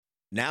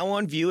Now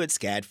on view at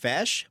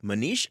SCADFash,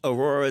 Manish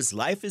Arora's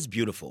Life is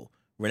Beautiful.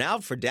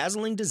 Renowned for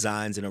dazzling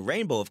designs in a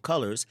rainbow of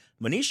colors,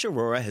 Manish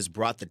Arora has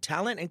brought the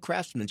talent and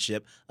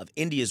craftsmanship of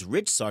India's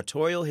rich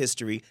sartorial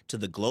history to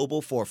the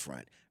global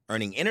forefront,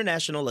 earning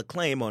international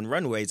acclaim on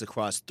runways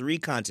across 3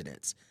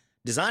 continents.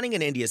 Designing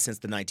in India since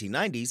the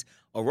 1990s,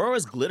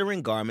 Aurora's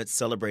glittering garments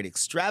celebrate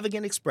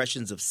extravagant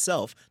expressions of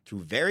self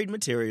through varied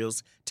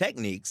materials,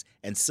 techniques,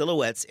 and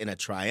silhouettes in a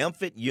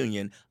triumphant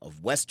union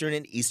of Western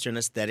and Eastern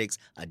aesthetics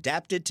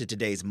adapted to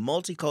today's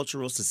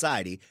multicultural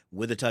society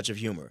with a touch of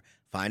humor.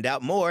 Find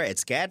out more at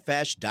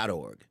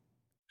scadfash.org.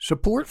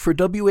 Support for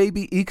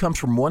WABE comes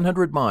from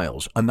 100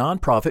 Miles, a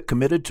nonprofit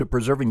committed to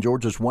preserving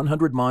Georgia's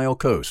 100-mile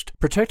coast.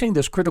 Protecting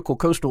this critical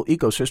coastal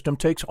ecosystem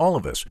takes all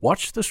of us.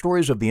 Watch the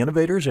stories of the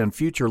innovators and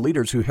future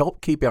leaders who help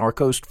keep our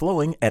coast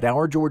flowing at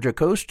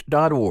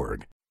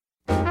OurGeorgiaCoast.org.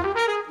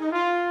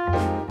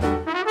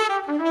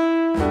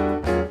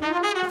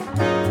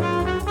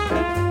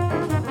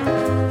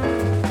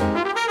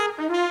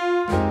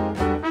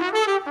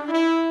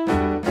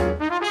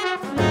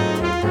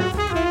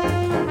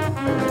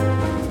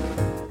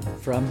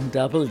 From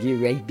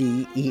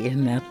WABE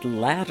in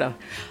Atlanta,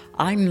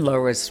 I'm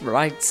Lois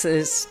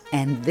Reitzes,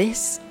 and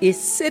this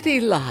is City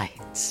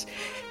Lights.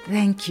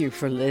 Thank you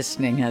for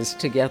listening as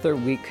together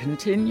we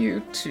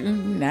continue to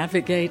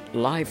navigate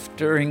life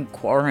during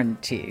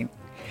quarantine.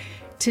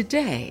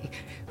 Today,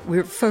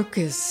 we're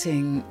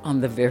focusing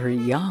on the very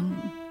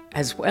young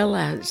as well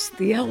as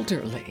the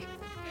elderly.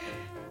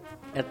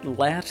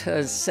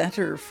 Atlanta's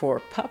Center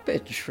for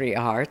Puppetry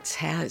Arts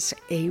has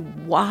a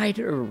wide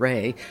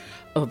array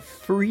of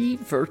free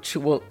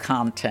virtual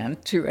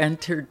content to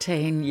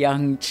entertain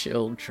young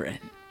children.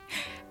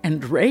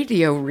 And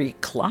Radio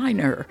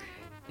Recliner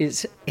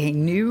is a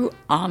new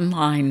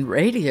online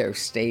radio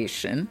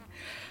station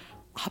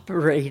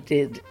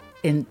operated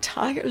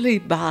entirely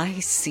by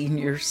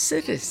senior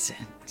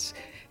citizens,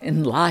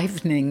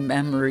 enlivening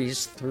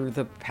memories through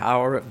the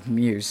power of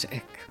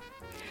music.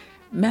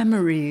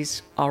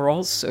 Memories are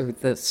also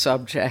the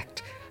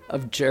subject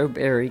of Jo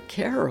Barry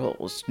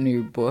Carroll's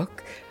new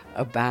book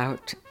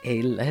about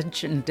a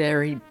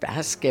legendary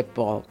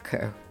basketball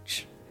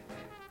coach.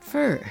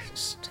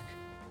 First,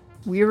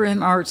 we're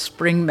in our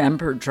spring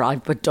member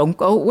drive, but don't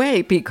go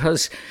away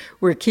because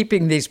we're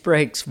keeping these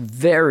breaks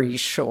very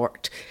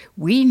short.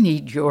 We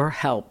need your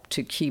help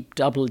to keep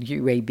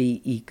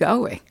WABE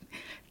going.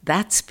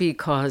 That's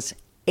because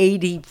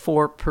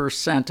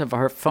 84% of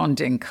our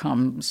funding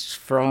comes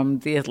from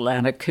the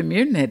Atlanta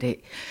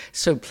community.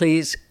 So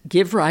please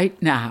give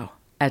right now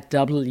at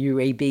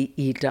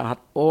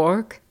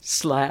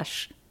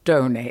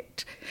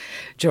wabe.org/donate.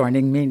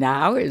 Joining me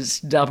now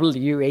is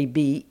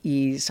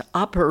WABE's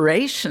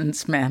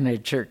operations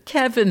manager,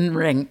 Kevin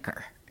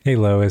Rinker. Hey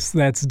Lois,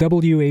 that's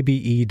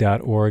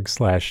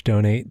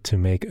wabe.org/donate to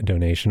make a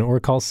donation or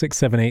call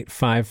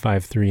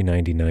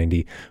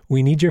 678-553-9090.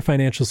 We need your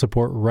financial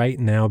support right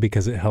now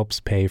because it helps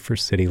pay for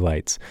City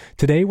Lights.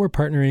 Today we're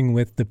partnering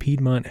with the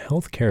Piedmont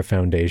Healthcare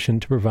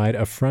Foundation to provide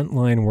a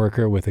frontline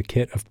worker with a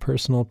kit of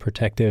personal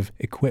protective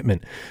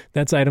equipment.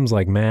 That's items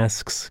like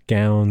masks,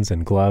 gowns,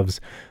 and gloves.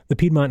 The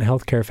Piedmont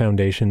Healthcare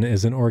Foundation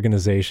is an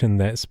organization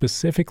that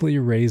specifically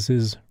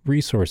raises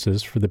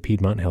resources for the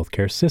Piedmont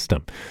healthcare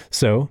system.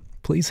 So,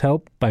 please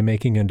help by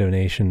making a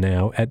donation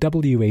now at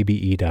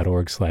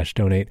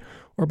wabe.org/donate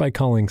or by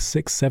calling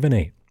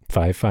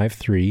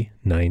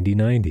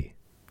 678-553-9090.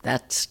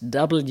 That's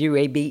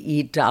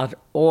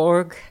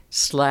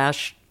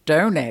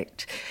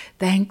wabe.org/donate.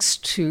 Thanks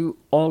to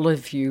all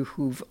of you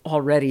who've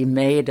already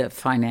made a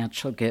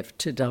financial gift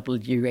to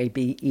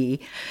WABE.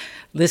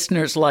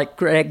 Listeners like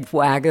Greg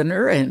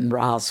Wagoner in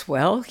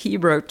Roswell, he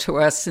wrote to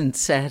us and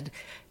said,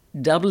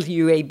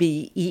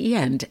 WABE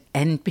and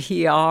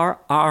NPR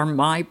are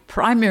my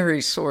primary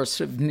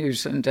source of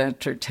news and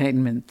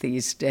entertainment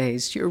these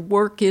days. Your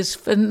work is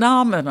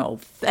phenomenal.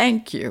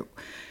 Thank you.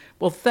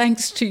 Well,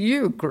 thanks to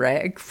you,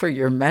 Greg, for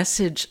your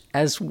message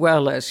as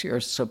well as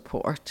your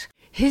support.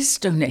 His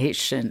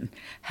donation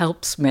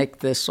helps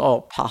make this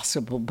all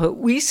possible, but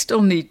we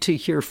still need to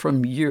hear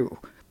from you.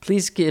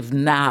 Please give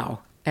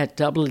now at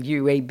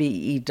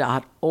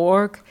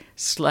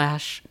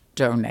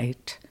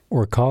wabe.org/donate.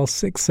 Or call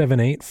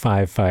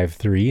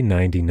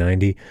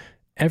 678-553-9090.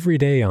 Every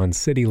day on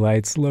City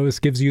Lights, Lois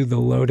gives you the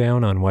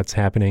lowdown on what's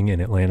happening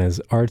in Atlanta's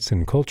arts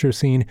and culture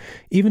scene,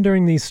 even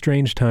during these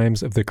strange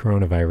times of the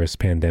coronavirus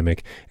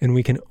pandemic, and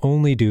we can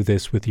only do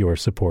this with your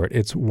support.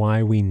 It's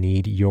why we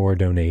need your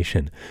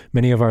donation.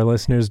 Many of our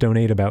listeners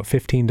donate about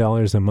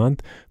 $15 a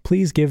month.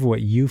 Please give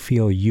what you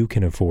feel you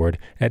can afford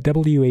at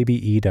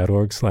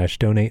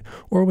wabe.org/donate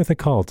or with a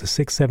call to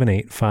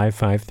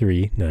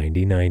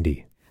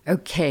 678-553-9090.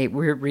 Okay,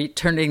 we're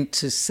returning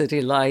to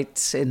City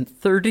Lights in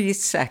 30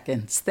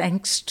 seconds.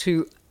 Thanks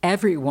to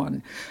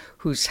everyone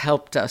who's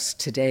helped us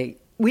today.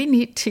 We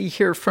need to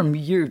hear from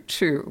you,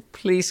 too.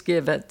 Please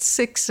give at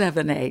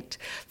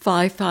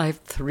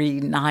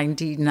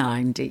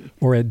 678-553-9090.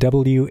 Or at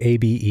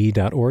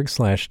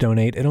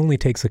wabe.org/donate. It only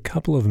takes a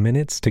couple of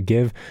minutes to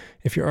give.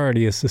 If you're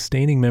already a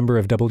sustaining member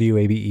of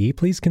WABE,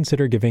 please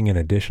consider giving an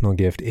additional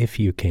gift if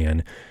you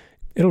can.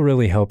 It'll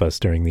really help us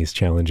during these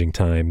challenging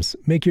times.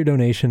 Make your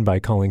donation by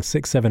calling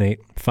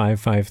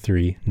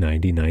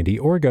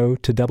 678-553-9090 or go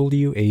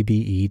to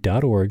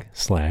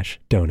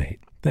wabe.org/donate.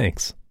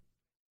 Thanks.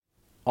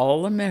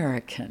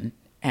 All-American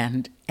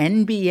and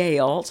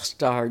NBA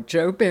All-Star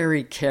Joe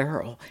Barry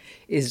Carroll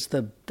is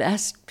the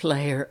best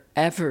player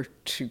ever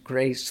to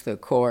grace the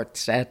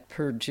courts at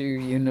Purdue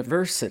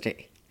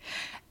University.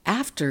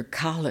 After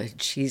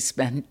college, he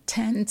spent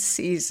 10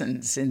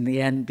 seasons in the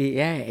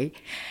NBA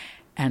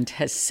and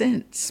has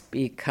since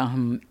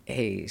become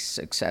a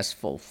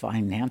successful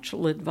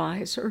financial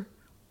advisor,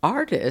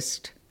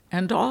 artist,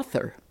 and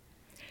author.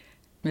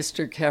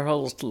 Mr.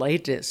 Carroll's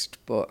latest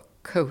book,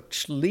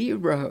 Coach Lee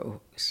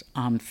Rose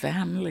on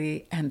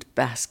Family and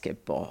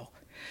Basketball,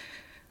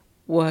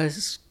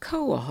 was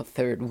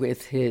co-authored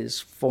with his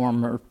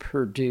former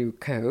Purdue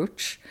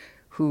coach,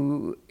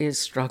 who is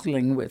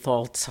struggling with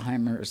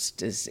Alzheimer's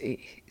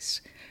disease.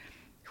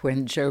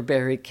 When Joe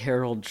Barry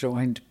Carroll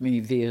joined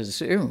me via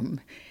Zoom,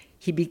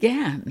 he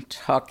began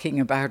talking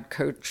about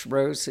Coach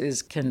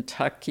Rose's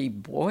Kentucky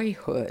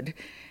boyhood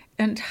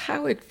and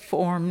how it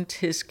formed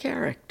his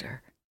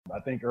character. I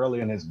think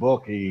early in his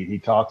book, he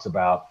talks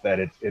about that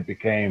it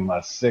became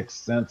a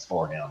sixth sense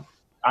for him.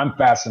 I'm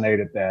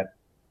fascinated that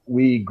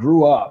we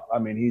grew up. I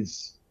mean,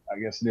 he's, I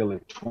guess, nearly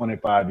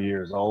 25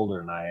 years older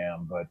than I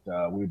am, but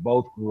we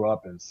both grew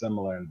up in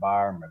similar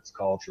environments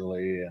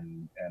culturally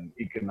and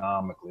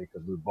economically,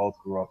 because we both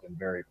grew up in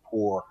very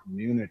poor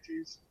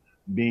communities.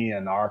 Me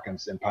in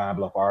Arkansas, in Pine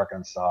Bluff,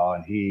 Arkansas,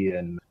 and he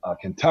in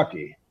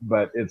Kentucky.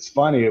 But it's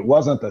funny, it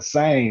wasn't the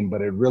same,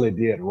 but it really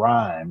did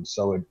rhyme.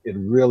 So it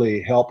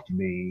really helped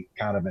me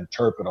kind of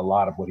interpret a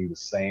lot of what he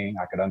was saying.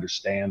 I could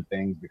understand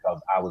things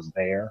because I was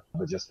there,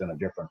 but just in a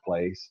different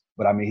place.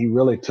 But I mean, he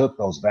really took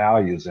those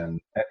values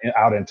and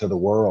out into the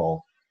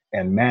world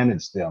and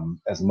managed them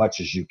as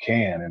much as you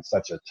can in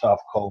such a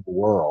tough, cold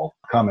world,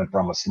 coming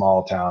from a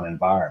small town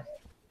environment.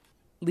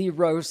 Lee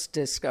Rose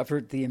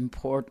discovered the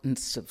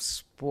importance of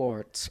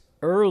sports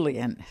early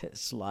in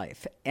his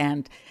life,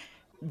 and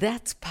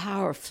that's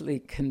powerfully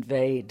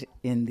conveyed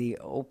in the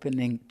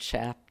opening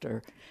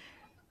chapter.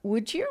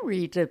 Would you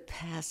read a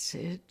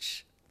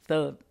passage,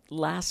 the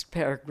last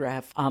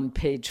paragraph on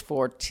page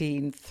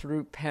 14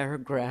 through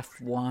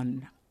paragraph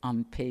 1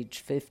 on page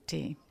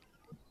 15?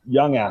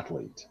 Young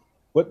athlete,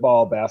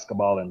 football,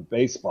 basketball, and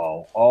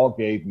baseball all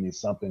gave me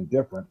something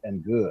different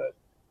and good.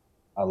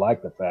 I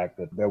like the fact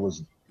that there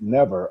was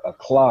never a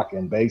clock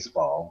in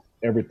baseball,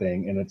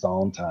 everything in its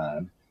own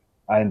time.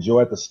 I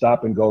enjoyed the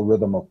stop-and-go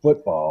rhythm of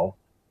football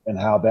and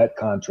how that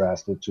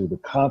contrasted to the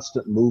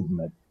constant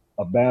movement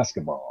of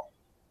basketball.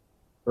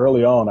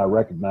 Early on, I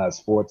recognized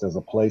sports as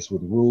a place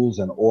with rules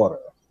and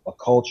order, a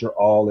culture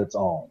all its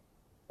own,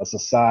 a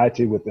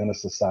society within a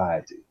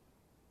society.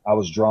 I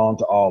was drawn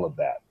to all of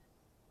that.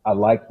 I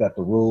liked that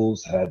the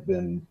rules had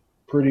been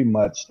pretty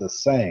much the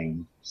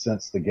same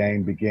since the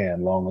game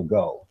began long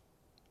ago.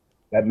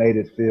 That made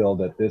it feel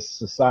that this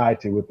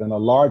society within a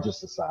larger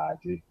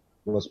society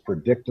was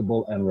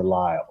predictable and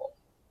reliable.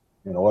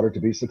 In order to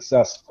be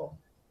successful,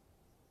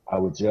 I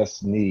would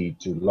just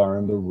need to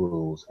learn the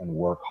rules and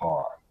work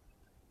hard.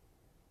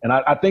 And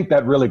I think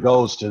that really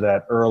goes to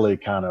that early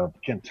kind of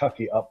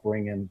Kentucky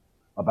upbringing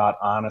about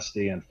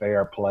honesty and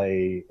fair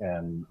play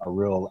and a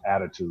real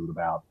attitude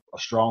about a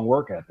strong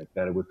work ethic,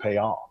 that it would pay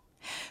off.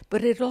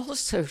 But it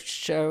also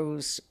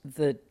shows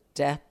the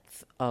depth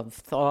of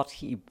thought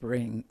he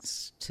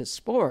brings to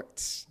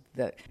sports,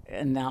 the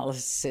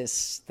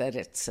analysis that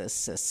it's a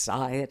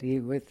society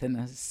within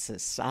a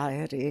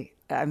society.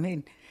 I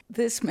mean,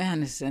 this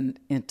man is an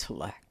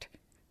intellect.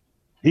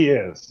 He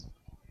is.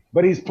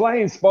 But he's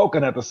plain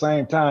spoken at the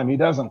same time. He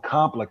doesn't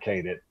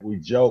complicate it. We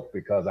joke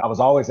because I was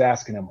always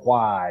asking him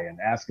why and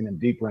asking him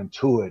deeper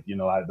into it. You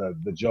know,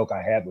 the joke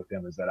I had with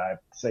him is that I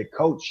say,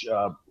 Coach,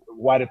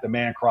 why did the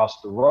man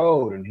cross the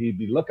road? And he'd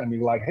be looking at me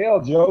like,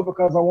 hell, Joe,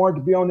 because I wanted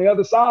to be on the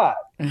other side.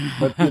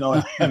 But, you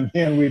know, and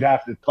then we'd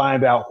have to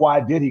find out why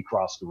did he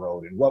cross the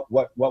road and what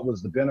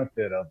was the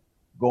benefit of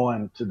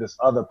going to this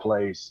other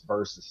place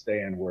versus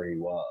staying where he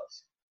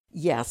was.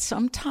 Yeah,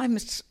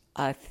 sometimes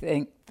I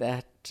think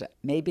that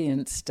maybe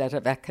instead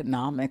of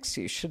economics,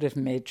 you should have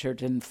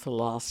majored in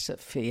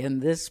philosophy. And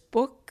this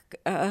book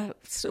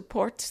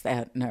supports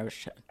that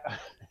notion.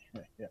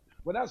 Yeah.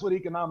 Well, that's what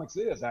economics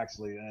is,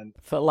 actually. And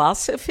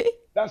philosophy?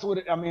 That's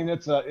what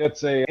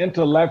it's a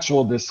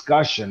intellectual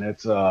discussion.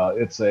 It's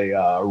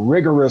a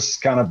rigorous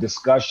kind of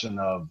discussion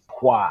of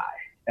why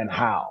and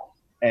how.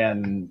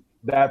 And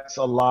that's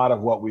a lot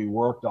of what we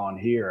worked on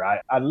here.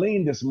 I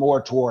leaned this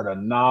more toward a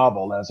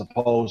novel as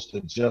opposed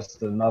to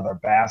just another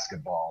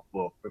basketball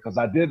book, because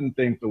I didn't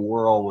think the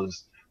world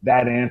was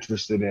that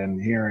interested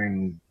in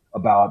hearing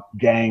about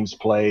games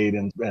played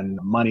and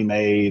money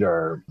made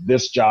or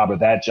this job or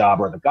that job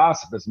or the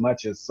gossip as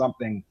much as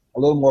something a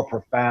little more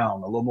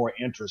profound, a little more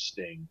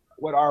interesting.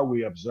 What are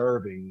we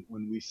observing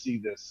when we see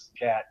this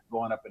cat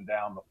going up and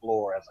down the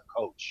floor as a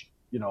coach,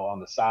 on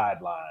the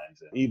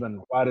sidelines? And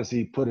even why does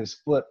he put his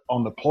foot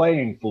on the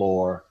playing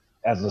floor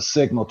as a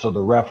signal to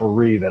the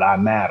referee that I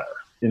matter?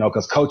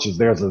 Because coaches,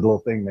 there's a little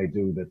thing they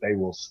do that they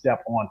will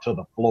step onto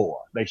the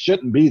floor. They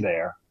shouldn't be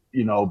there,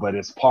 but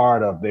it's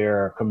part of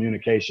their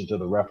communication to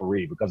the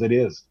referee because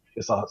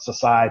it's a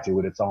society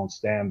with its own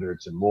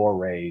standards and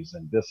mores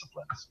and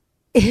disciplines.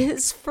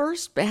 His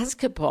first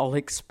basketball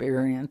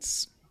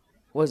experience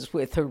was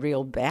with a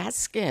real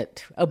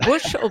basket, a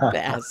bushel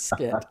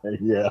basket.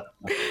 Yeah.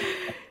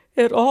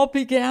 It all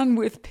began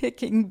with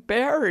picking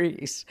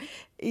berries.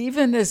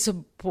 Even as a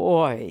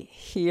boy,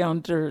 he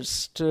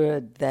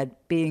understood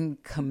that being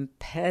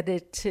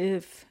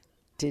competitive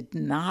did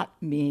not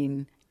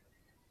mean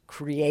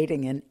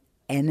creating an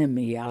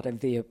enemy out of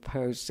the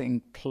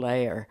opposing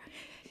player.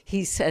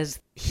 He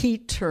says he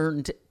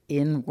turned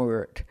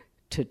inward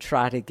to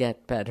try to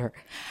get better.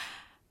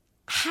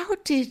 How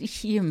did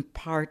he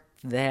impart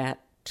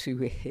that to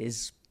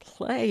his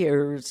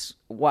players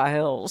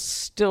while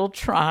still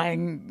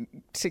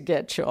trying to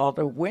get you all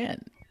to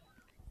win?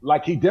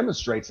 Like he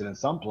demonstrates it in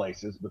some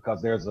places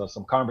because there's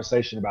some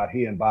conversation about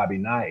he and Bobby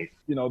Knight.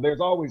 There's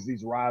always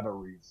these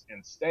rivalries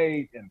in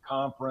state, in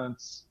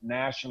conference,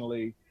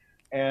 nationally.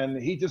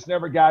 And he just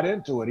never got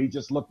into it. He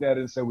just looked at it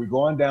and said, we're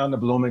going down to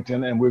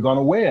Bloomington and we're going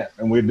to win.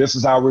 And this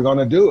is how we're going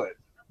to do it.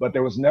 But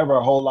there was never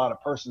a whole lot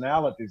of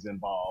personalities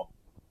involved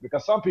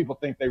because some people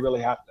think they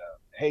really have to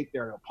hate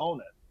their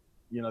opponent.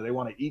 They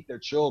want to eat their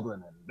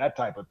children and that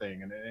type of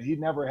thing. And he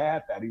never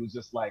had that. He was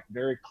just like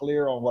very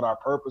clear on what our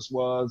purpose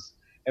was.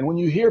 And when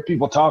you hear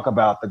people talk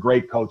about the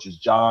great coaches,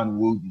 John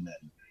Wooden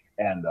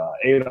and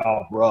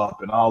Adolph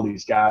Rupp and all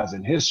these guys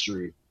in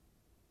history,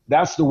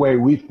 that's the way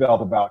we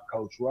felt about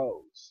Coach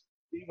Rose.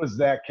 He was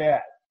that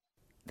cat.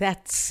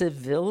 That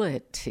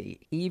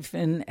civility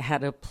even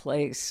had a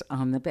place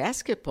on the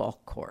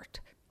basketball court.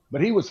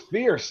 But he was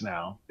fierce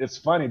now. It's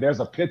funny. There's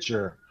a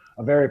picture,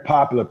 a very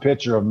popular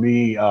picture of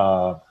me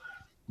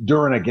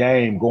during a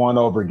game going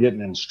over getting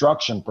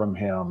instruction from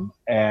him.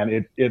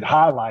 And it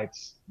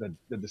highlights the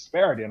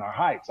disparity in our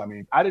heights. I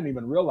mean, I didn't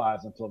even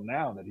realize until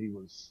now that he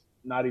was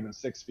not even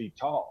 6 feet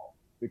tall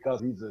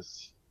because he's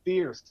this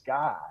fierce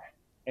guy.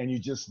 And you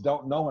just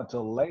don't know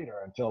until later,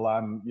 until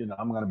I'm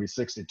going to be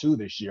 62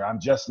 this year.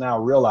 I'm just now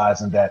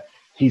realizing that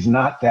he's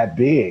not that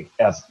big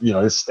as,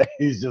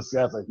 he's just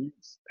has a huge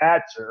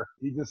stature.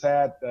 He just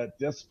had that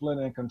discipline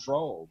and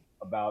control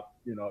about,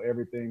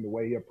 everything, the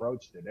way he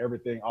approached it.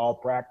 Everything, all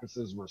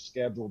practices were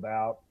scheduled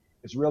out.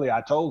 It's really,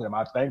 I told him,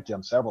 I thanked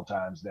him several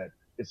times that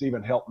it's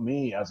even helped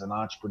me as an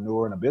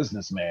entrepreneur and a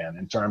businessman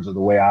in terms of the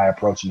way I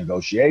approach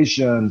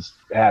negotiations,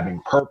 having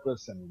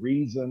purpose and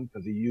reason,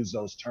 because he used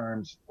those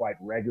terms quite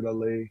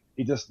regularly.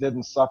 He just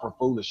didn't suffer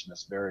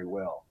foolishness very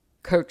well.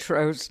 Coach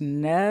Rose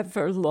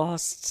never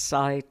lost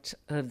sight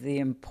of the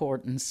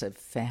importance of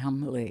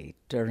family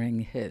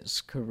during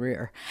his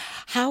career.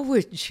 How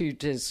would you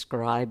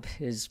describe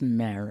his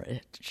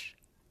marriage?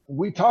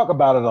 We talk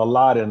about it a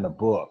lot in the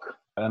book,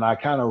 and I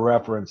kind of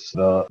reference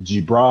the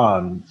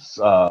Gibran's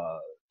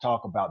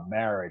talk about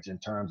marriage in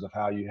terms of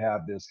how you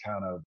have this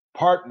kind of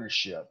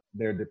partnership.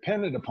 They're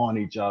dependent upon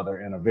each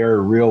other in a very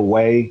real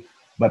way,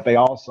 but they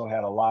also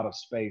had a lot of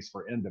space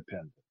for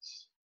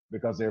independence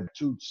because they're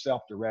two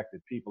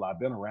self-directed people. I've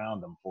been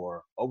around them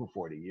for over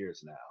 40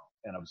 years now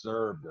and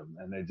observed them,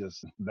 and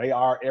they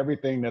are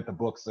everything that the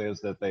book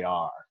says that they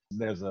are.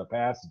 There's a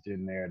passage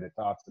in there that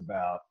talks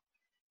about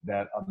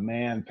that a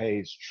man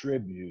pays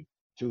tribute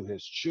to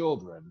his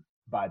children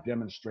by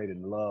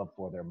demonstrating love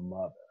for their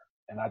mother.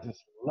 And I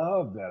just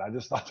love that. I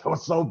just thought that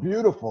was so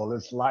beautiful.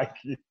 It's like,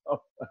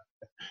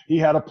 he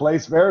had a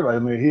place for everybody. I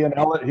mean,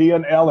 he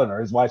and Eleanor,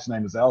 his wife's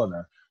name is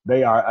Eleanor,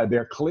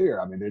 they're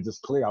clear. I mean, they're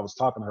just clear. I was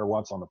talking to her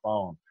once on the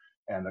phone,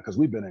 and because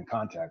we've been in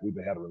contact, we've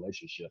had a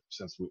relationship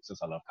since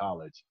I left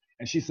college.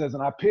 And she says,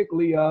 and I picked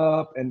Lee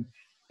up, and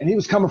he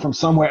was coming from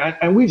somewhere,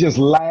 and we just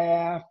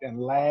laughed,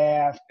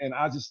 and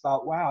I just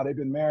thought, wow, they've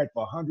been married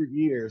for 100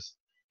 years.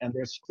 And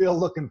they're still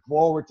looking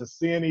forward to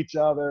seeing each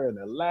other, and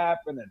they're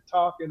laughing and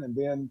talking, and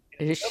then...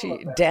 Is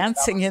she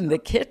dancing in the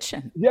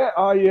kitchen? Yeah,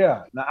 oh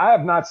yeah. Now, I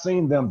have not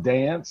seen them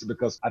dance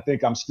because I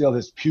think I'm still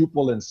his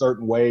pupil in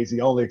certain ways. He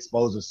only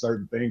exposes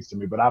certain things to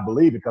me, but I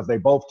believe because they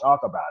both talk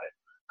about it.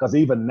 Because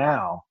even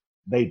now,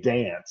 they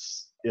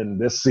dance in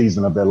this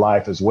season of their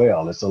life as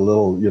well. It's a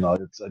little,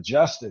 it's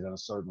adjusted in a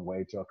certain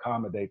way to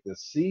accommodate this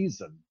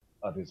season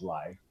of his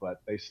life, but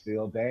they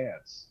still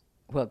dance.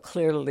 Well,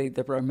 clearly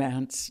the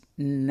romance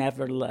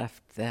never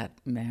left that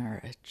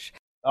marriage.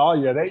 Oh,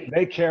 yeah,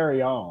 they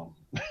carry on.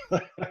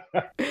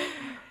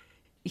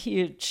 He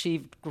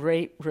achieved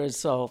great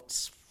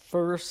results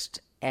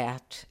first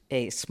at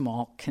a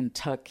small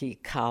Kentucky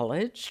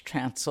college,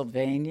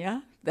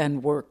 Transylvania,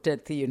 then worked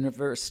at the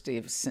University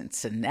of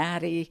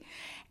Cincinnati,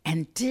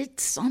 and did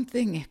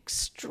something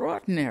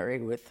extraordinary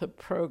with the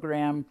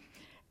program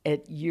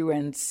at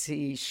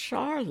UNC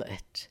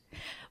Charlotte.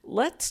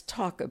 Let's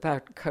talk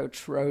about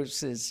Coach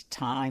Rose's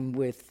time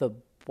with the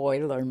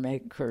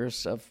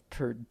Boilermakers of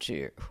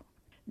Purdue.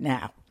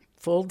 Now,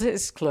 full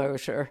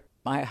disclosure,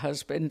 my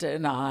husband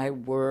and I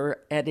were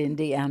at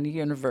Indiana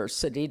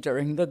University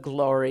during the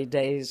glory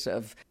days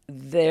of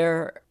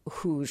their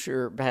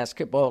Hoosier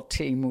basketball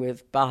team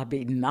with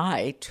Bobby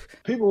Knight.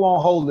 People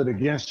won't hold it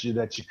against you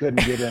that you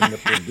couldn't get into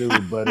Purdue,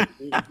 but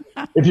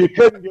if you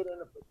couldn't get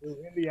into Purdue,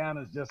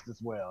 Indiana's just as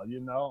well,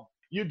 you know?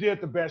 You did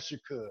the best you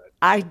could.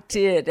 I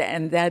did,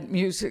 and that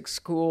music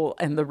school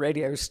and the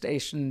radio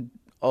station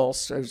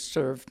also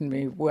served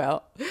me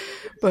well.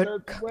 But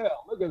served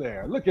well. Look at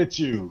there. Look at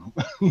you.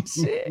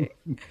 See,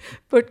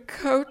 but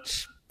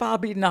Coach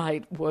Bobby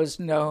Knight was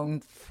known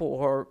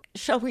for,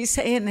 shall we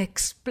say, an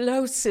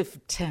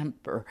explosive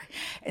temper.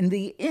 And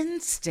the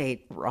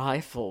in-state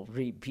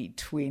rivalry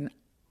between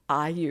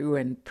IU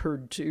and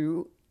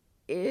Purdue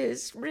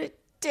is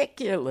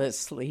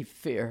ridiculously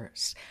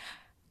fierce.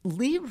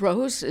 Lee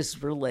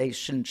Rose's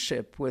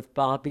relationship with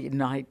Bobby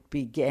Knight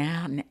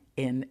began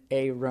in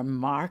a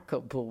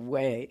remarkable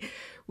way.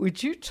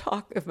 Would you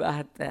talk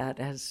about that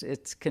as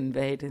it's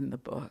conveyed in the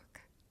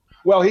book?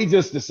 Well, he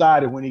just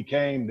decided when he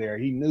came there,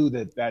 he knew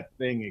that that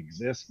thing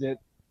existed.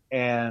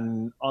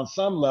 And on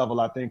some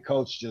level, I think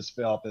Coach just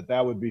felt that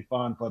that would be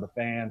fun for the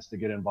fans to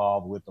get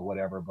involved with or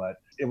whatever, but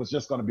it was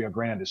just going to be a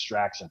grand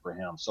distraction for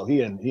him. So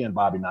he and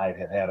Bobby Knight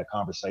had a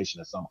conversation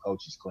at some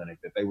coaches clinic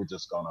that they were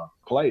just going to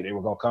play. They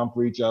were going to come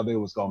for each other. It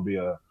was going to be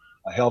a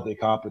healthy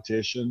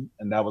competition,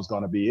 and that was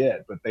going to be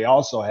it. But they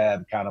also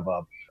had kind of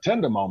a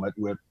tender moment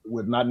with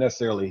not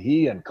necessarily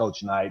he and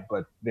Coach Knight,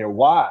 but their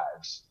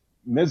wives.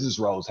 Mrs.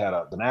 Rose had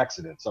an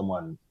accident.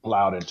 Someone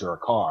plowed into her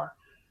car,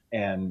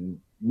 and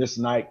Miss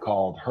Knight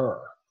called her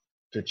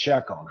to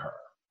check on her.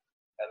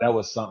 And that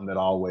was something that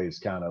always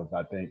kind of,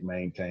 I think,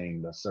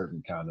 maintained a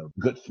certain kind of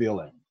good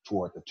feeling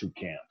toward the two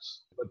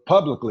camps. But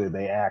publicly,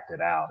 they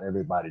acted out.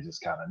 Everybody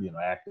just kind of,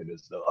 acted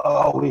as though,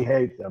 oh, we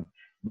hate them.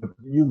 But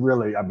you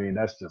really, I mean,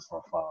 that's just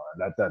for fun.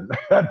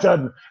 That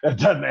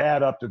doesn't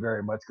add up to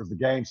very much because the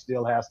game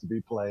still has to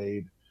be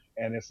played.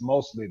 And it's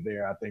mostly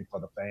there, I think, for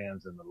the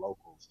fans and the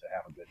locals to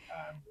have a good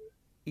time with.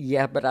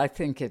 Yeah, but I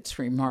think it's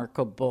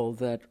remarkable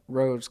that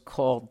Rose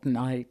called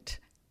Knight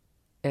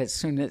as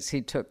soon as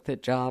he took the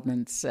job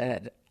and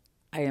said,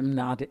 I am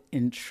not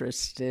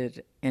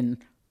interested in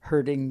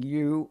hurting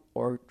you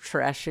or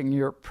trashing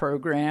your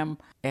program,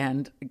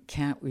 and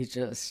can't we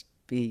just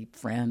be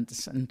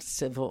friends and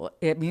civil?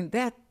 I mean,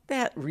 that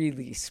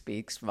really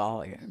speaks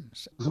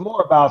volumes. It's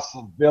more about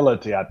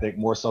civility, I think,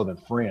 more so than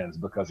friends,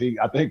 because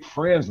I think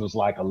friends was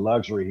like a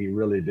luxury he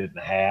really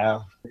didn't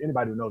have.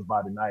 Anybody who knows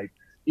Bobby Knight,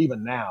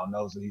 even now,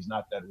 knows that he's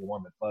not that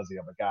warm and fuzzy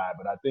of a guy,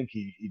 but I think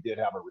he did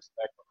have a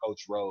respect for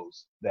Coach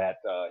Rose that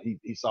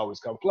he saw was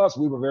coming. Plus,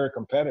 we were very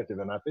competitive,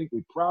 and I think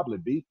we probably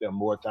beat them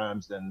more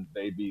times than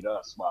they beat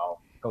us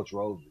while Coach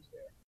Rose was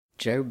there.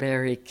 Jo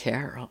Barry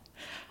Carroll,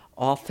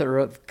 author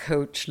of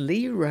Coach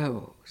Lee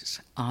Rose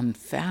on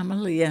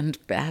Family and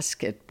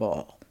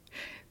Basketball.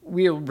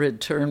 We'll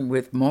return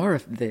with more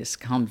of this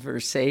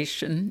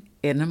conversation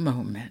in a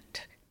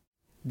moment.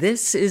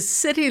 This is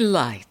City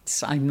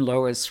Lights. I'm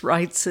Lois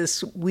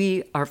Reitzes.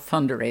 We are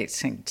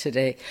fundraising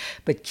today,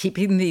 but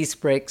keeping these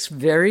breaks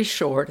very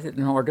short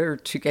in order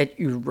to get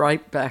you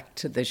right back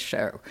to the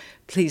show.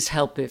 Please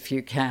help if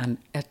you can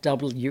at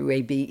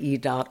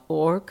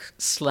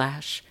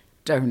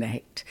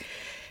wabe.org/donate.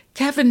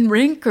 Kevin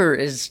Rinker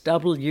is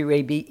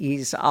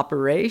WABE's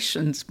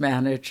operations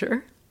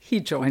manager. He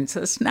joins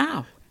us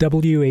now.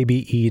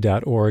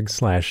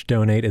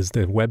 wabe.org/donate is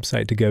the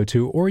website to go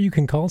to, or you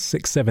can call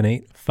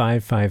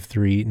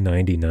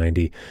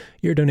 678-553-9090.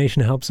 Your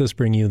donation helps us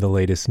bring you the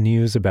latest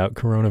news about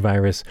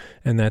coronavirus,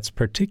 and that's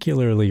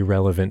particularly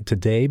relevant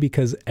today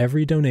because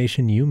every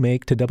donation you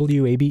make to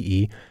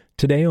WABE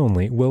today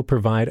only will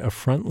provide a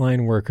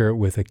frontline worker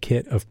with a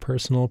kit of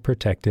personal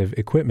protective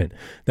equipment.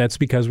 That's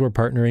because we're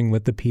partnering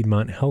with the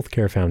Piedmont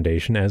Healthcare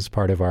Foundation as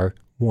part of our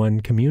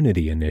One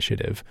Community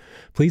initiative.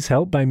 Please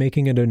help by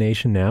making a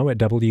donation now at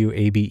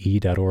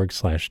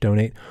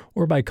wabe.org/donate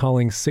or by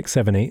calling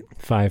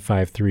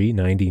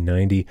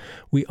 678-553-9090.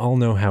 We all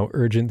know how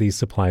urgent these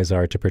supplies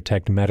are to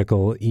protect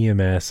medical,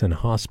 EMS, and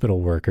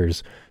hospital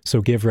workers. So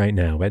give right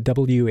now at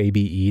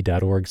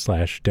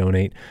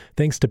wabe.org/donate.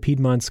 Thanks to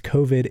Piedmont's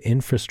COVID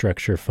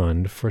Infrastructure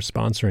Fund for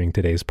sponsoring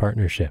today's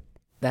partnership.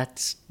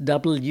 That's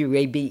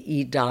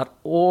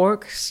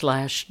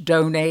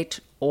wabe.org/donate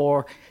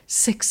or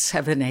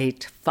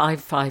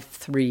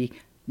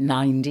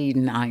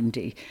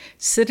 678-553-9090.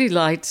 City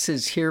Lights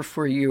is here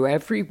for you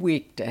every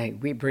weekday.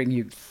 We bring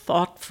you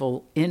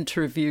thoughtful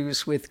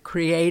interviews with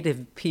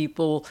creative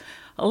people,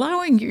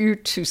 allowing you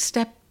to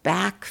step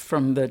back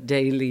from the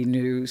daily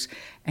news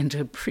and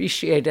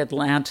appreciate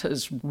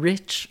Atlanta's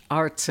rich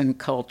arts and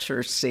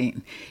culture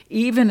scene,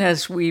 even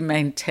as we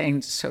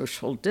maintain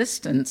social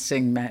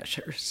distancing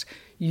measures.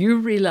 You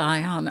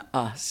rely on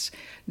us.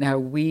 Now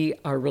we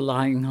are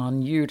relying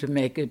on you to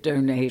make a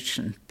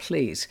donation.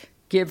 Please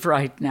give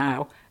right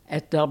now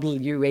at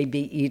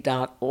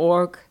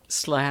wabe.org/donate.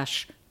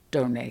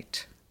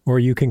 org/donate. Or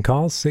you can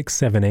call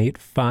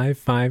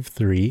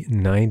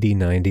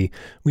 678-553-9090.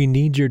 We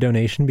need your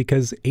donation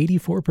because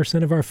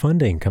 84% of our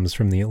funding comes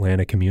from the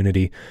Atlanta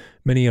community.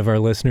 Many of our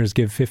listeners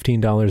give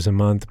 $15 a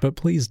month, but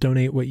please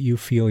donate what you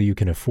feel you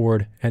can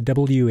afford at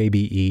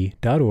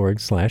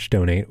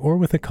wabe.org/donate or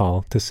with a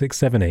call to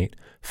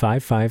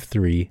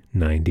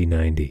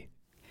 678-553-9090.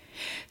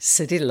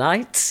 City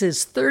Lights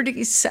is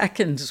 30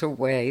 seconds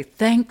away.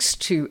 Thanks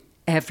to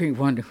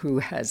everyone who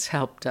has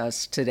helped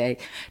us today.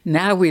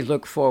 Now we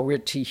look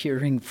forward to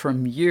hearing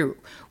from you.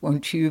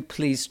 Won't you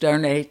please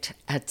donate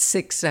at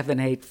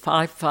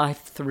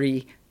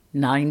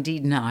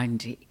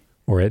 678-553-9090?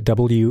 Or at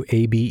wabe.org/donate.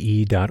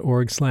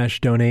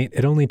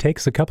 It only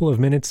takes a couple of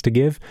minutes to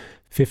give.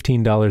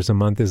 $15 a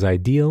month is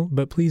ideal,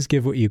 but please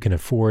give what you can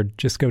afford.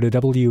 Just go to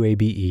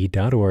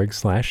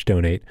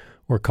wabe.org/donate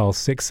or call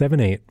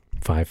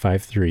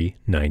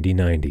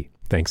 678-553-9090.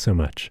 Thanks so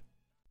much.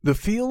 The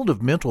field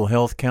of mental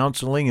health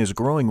counseling is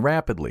growing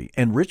rapidly,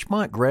 and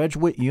Richmont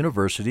Graduate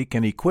University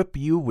can equip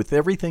you with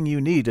everything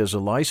you need as a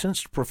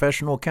licensed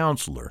professional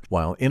counselor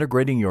while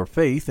integrating your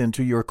faith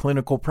into your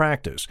clinical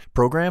practice.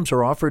 Programs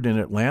are offered in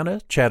Atlanta,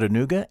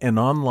 Chattanooga, and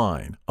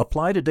online.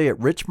 Apply today at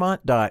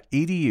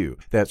richmont.edu.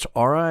 That's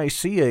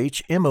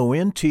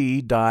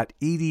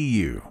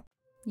richmont.edu.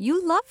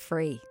 You love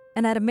free,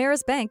 and at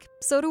Ameris Bank,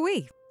 so do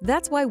we.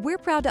 That's why we're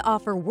proud to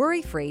offer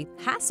worry-free,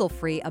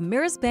 hassle-free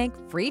Ameris Bank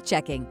free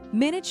checking.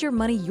 Manage your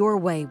money your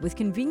way with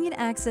convenient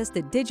access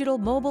to digital,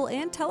 mobile,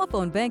 and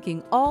telephone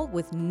banking, all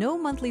with no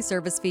monthly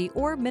service fee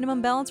or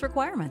minimum balance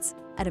requirements.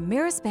 At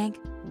Ameris Bank,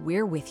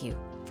 we're with you.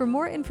 For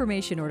more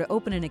information or to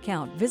open an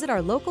account, visit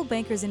our local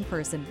bankers in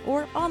person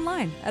or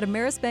online at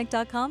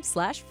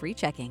amerisbank.com/free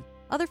checking.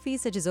 Other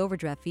fees such as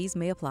overdraft fees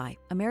may apply.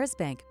 Ameris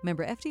Bank,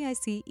 member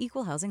FDIC,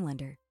 equal housing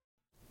lender.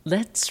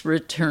 Let's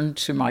return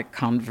to my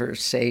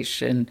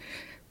conversation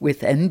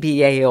with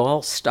NBA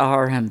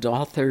All-Star and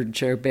author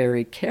Joe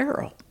Barry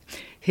Carroll.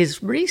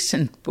 His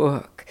recent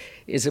book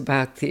is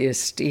about the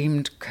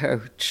esteemed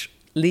coach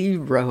Lee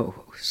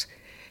Rose.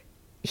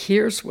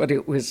 Here's what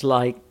it was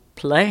like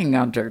playing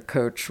under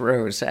Coach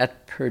Rose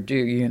at Purdue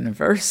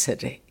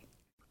University.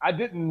 I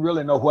didn't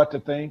really know what to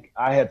think.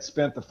 I had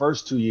spent the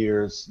first 2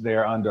 years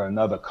there under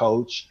another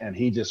coach, and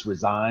he just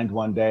resigned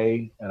one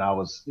day. And I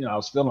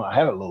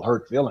had a little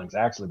hurt feelings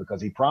actually,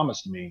 because he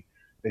promised me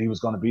that he was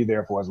going to be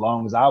there for as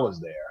long as I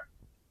was there.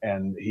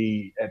 And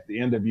he, at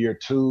the end of year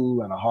 2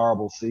 and a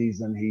horrible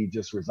season, he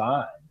just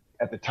resigned.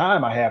 At the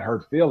time I had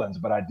hurt feelings,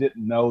 but I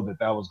didn't know that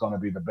that was going to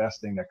be the best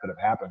thing that could have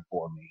happened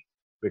for me,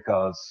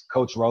 because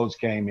Coach Rose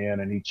came in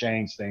and he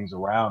changed things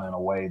around in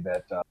a way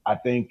that I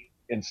think,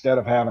 instead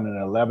of having an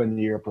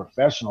 11-year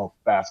professional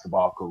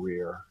basketball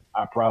career,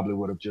 I probably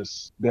would have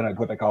just been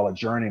what they call a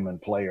journeyman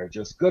player,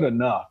 just good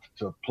enough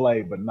to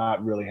play, but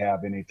not really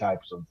have any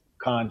types of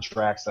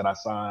contracts that I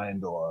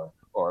signed or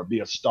be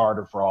a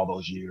starter for all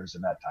those years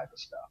and that type of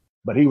stuff.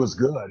 But he was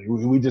good.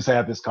 We just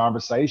had this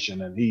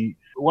conversation, and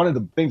one of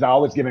the things I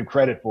always give him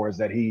credit for is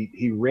that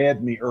he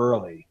read me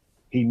early.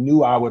 He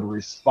knew I would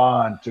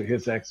respond to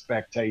his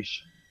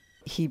expectation.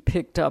 He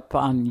picked up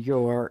on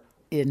your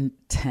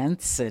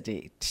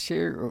intensity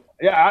too.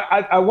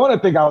 Yeah, I want to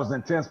think I was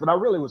intense, but I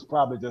really was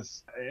probably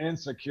just an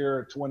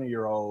insecure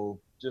 20-year-old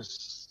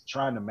just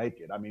trying to make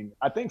it. I mean,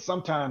 I think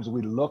sometimes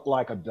we look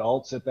like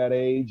adults at that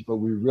age, but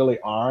we really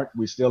aren't.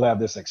 We still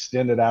have this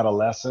extended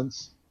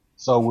adolescence.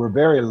 So we're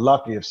very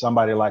lucky if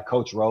somebody like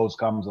Coach Rose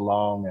comes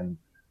along and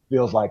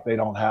feels like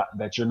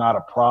that you're not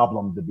a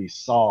problem to be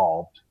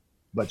solved,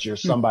 but you're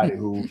somebody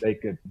who they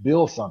could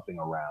build something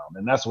around.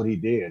 And that's what he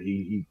did.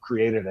 He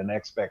created an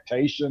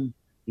expectation.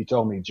 He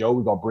told me, Joe,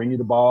 we're going to bring you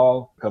the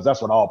ball, because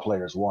that's what all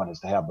players want, is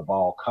to have the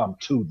ball come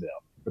to them,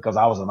 because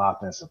I was an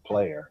offensive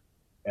player.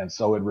 And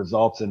so it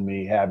results in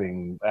me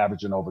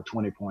averaging over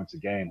 20 points a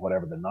game,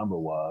 whatever the number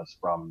was,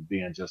 from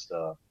being just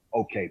a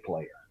okay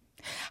player.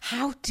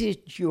 How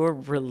did your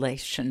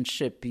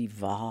relationship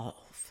evolve?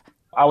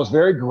 I was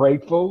very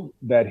grateful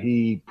that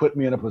he put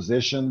me in a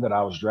position that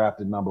I was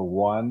drafted number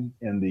 1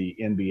 in the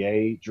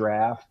NBA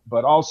draft,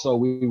 but also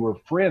we were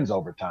friends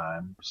over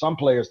time. Some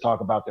players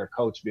talk about their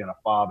coach being a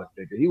father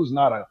figure. He was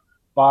not a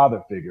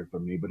father figure for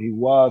me, but he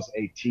was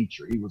a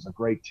teacher. He was a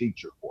great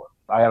teacher for me.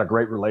 I had a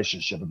great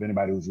relationship. If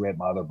anybody who's read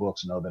my other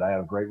books know that I had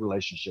a great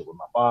relationship with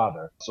my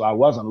father. So I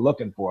wasn't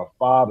looking for a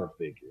father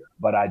figure,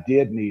 but I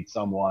did need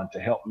someone to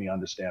help me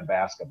understand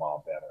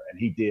basketball better. And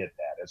he did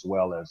that, as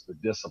well as the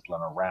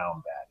discipline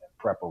around that and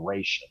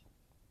preparation.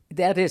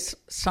 That is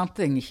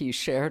something he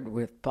shared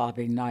with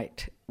Bobby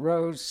Knight.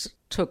 Rose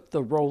took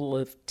the role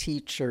of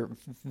teacher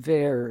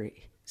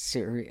very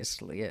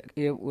seriously.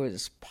 It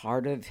was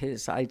part of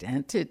his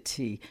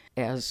identity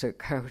as a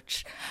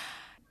coach.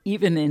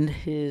 Even in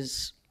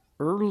his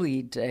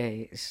early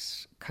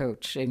days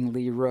coaching,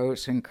 Lee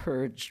Rose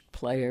encouraged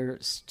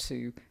players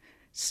to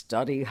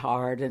study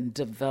hard and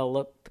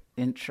develop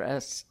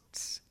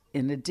interests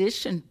in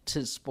addition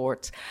to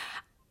sports.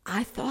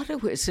 I thought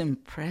it was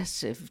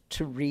impressive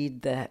to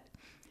read that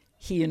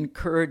he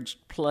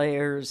encouraged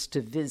players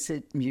to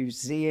visit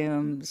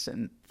museums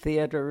and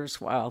theaters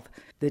while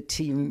the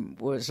team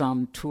was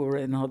on tour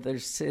in other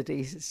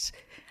cities.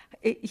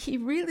 He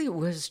really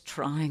was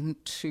trying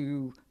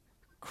to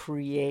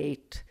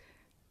create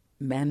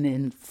men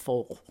in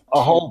full.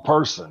 A whole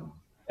person.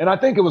 And I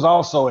think it was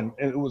also,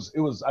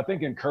 I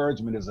think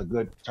encouragement is a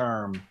good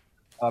term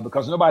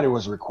because nobody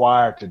was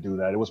required to do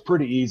that. It was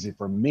pretty easy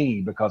for me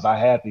because I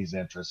had these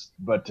interests,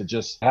 but to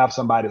just have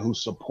somebody who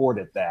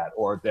supported that,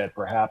 or that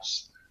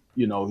perhaps,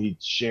 he'd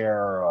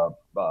share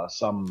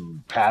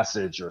some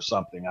passage or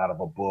something out of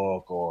a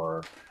book,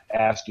 or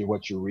ask you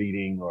what you're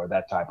reading, or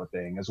that type of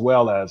thing, as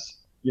well as,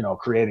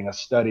 creating a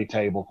study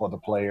table for the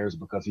players,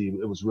 because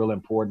it was real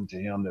important to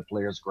him that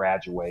players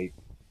graduate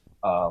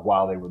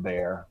while they were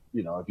there.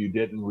 If you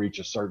didn't reach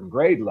a certain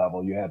grade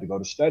level, you had to go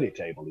to study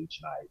table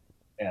each night.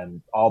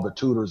 And all the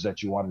tutors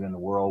that you wanted in the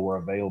world were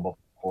available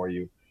for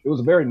you. It was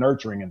a very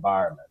nurturing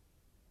environment.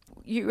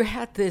 You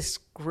had this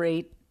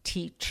great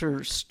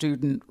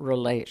teacher-student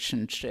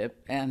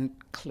relationship, and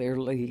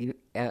clearly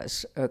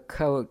as a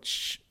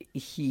coach,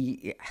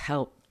 he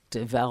helped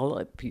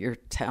develop your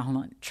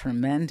talent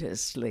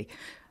tremendously.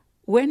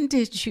 When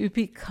did you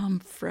become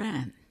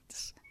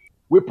friends?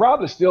 We're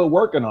probably still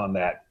working on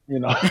that.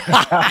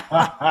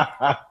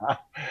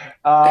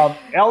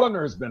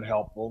 Eleanor's been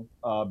helpful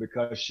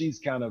because she's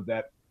kind of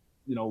that,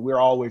 we're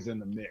always in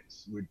the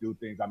mix. We do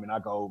things. I mean, I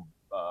go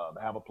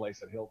have a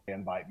place at Hilton,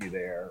 invite me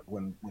there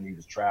when he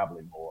was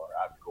traveling more.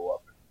 I'd go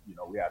up and,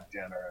 we had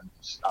dinner and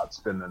I'd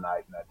spend the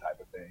night and that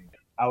type of thing.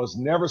 I was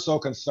never so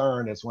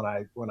concerned as when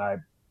I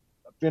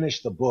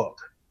finished the book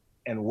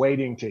and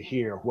waiting to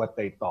hear what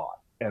they thought.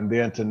 And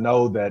then to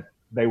know that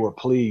they were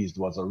pleased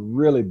was a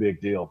really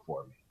big deal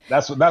for me.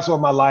 That's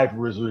what my life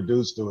was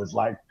reduced to. It's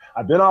like,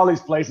 I've been all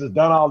these places,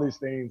 done all these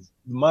things,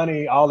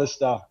 money, all this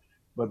stuff,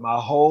 but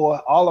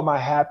all of my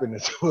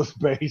happiness was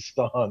based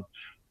on,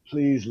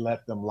 please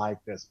let them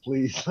like this.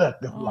 Please let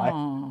them like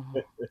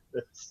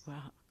this.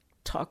 Well,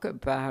 talk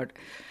about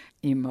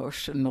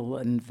emotional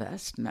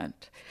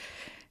investment.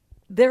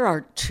 There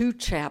are 2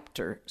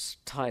 chapters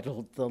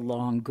titled The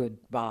Long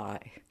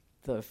Goodbye.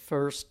 The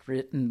first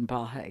written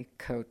by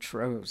Coach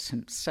Rose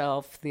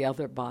himself, the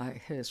other by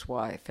his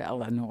wife,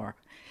 Eleanor.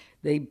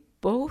 They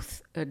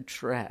both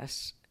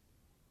address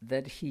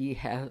that he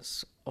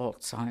has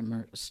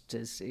Alzheimer's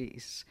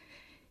disease.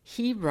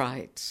 He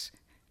writes,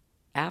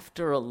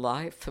 after a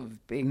life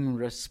of being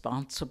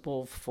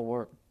responsible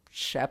for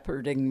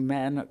shepherding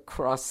men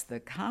across the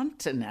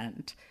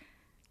continent,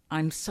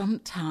 I'm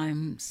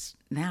sometimes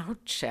now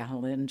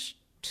challenged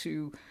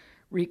to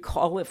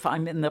recall if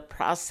I'm in the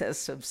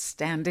process of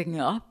standing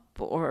up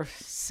or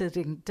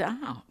sitting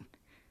down.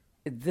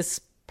 This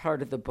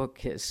part of the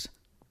book is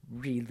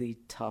really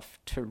tough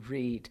to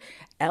read.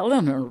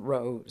 Eleanor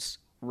Rose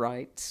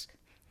writes,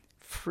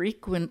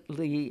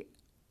 frequently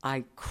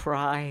I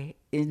cry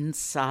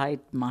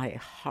inside my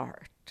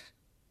heart.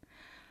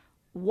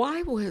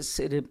 Why was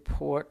it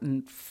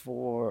important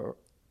for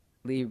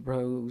Lee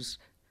Rose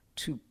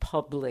to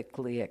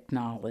publicly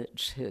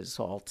acknowledge his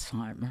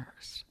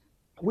Alzheimer's?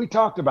 We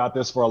talked about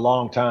this for a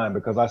long time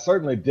because I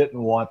certainly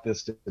didn't want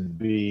this to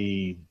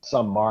be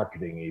some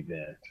marketing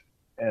event.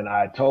 And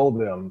I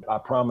told him, I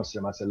promised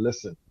him, I said,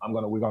 listen,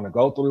 we're going to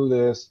go through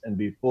this and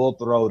be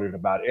full-throated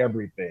about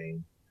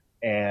everything.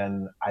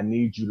 And I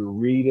need you to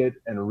read it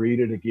and read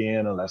it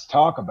again, and let's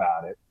talk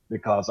about it,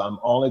 because I'm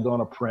only going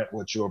to print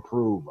what you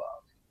approve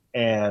of.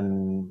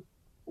 And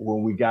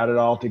when we got it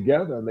all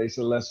together, they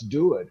said, let's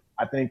do it.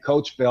 I think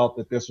Coach felt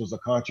that this was a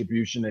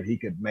contribution that he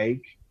could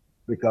make,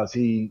 because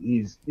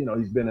he's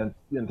been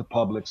into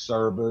public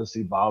service.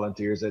 He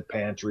volunteers at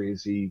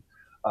pantries. He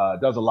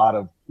does a lot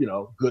of,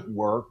 good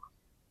work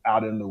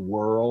out in the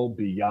world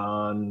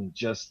beyond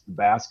just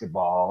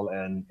basketball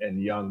and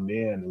young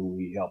men who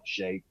he helped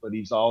shape. But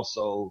he's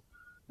also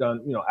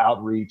done,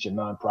 outreach and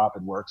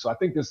nonprofit work. So I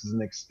think this is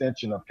an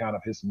extension of kind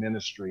of his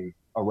ministry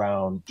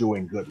around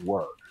doing good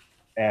work.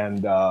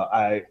 And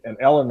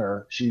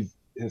Eleanor, she's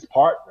his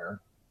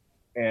partner,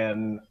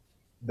 and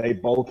they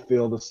both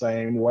feel the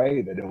same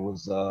way, that it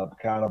was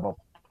kind of a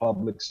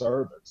public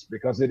service,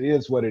 because it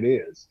is what it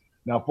is.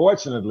 Now,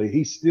 fortunately,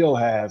 he still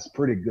has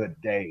pretty good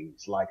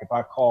days. Like if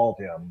I called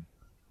him,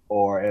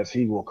 or as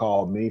he will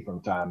call me from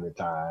time to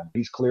time,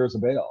 he's clear as a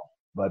bell.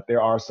 But there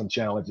are some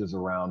challenges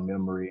around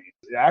memory.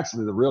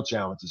 Actually, the real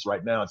challenges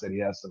right now is that he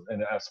has some,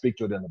 and I speak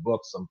to it in the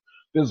book, some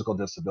physical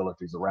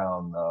disabilities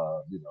around,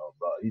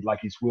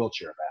 he's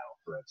wheelchair bound,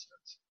 for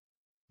instance.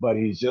 But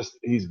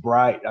he's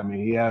bright. I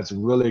mean, he has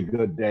really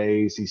good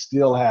days. He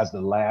still has the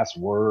last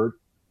word.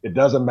 It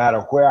doesn't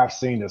matter where I've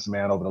seen this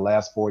man over the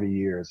last 40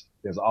 years.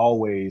 There's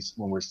always,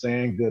 when we're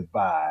saying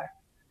goodbye,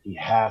 he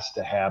has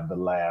to have the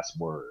last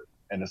word.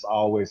 And it's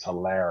always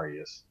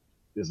hilarious.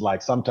 It's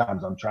like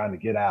sometimes I'm trying to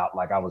get out,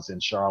 like I was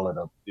in Charlotte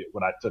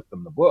when I took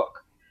them the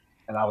book.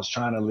 And I was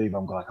trying to leave.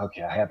 I'm going,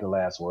 okay, I have the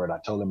last word. I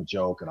told him a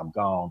joke and I'm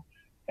gone.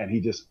 And he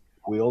just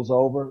wheels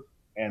over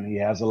and he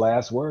has the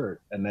last word.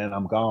 And then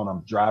I'm gone.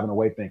 I'm driving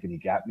away thinking he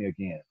got me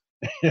again.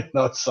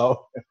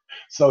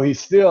 So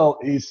he's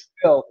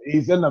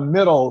in the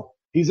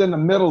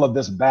middle of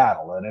this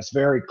battle, and it's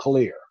very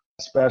clear.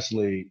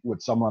 especially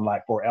with someone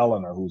like for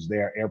Eleanor, who's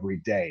there every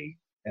day.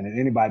 And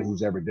anybody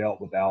who's ever dealt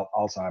with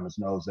Alzheimer's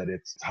knows that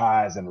it's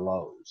highs and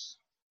lows.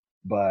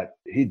 But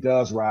he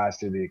does rise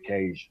to the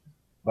occasion.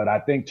 But I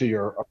think to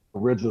your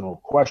original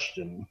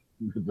question,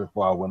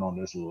 before I went on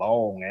this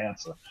long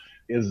answer,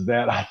 is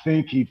that I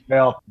think he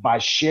felt by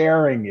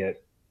sharing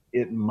it,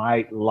 it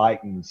might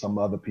lighten some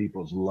other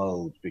people's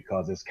loads,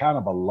 because it's kind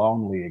of a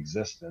lonely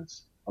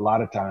existence. A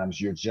lot of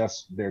times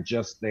they're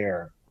just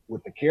there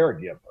with the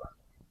caregiver.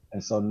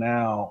 And so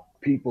now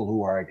people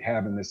who are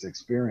having this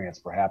experience,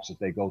 perhaps if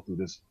they go through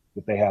this,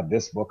 if they have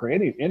this book or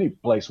any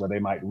place where they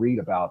might read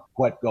about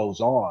what goes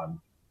on,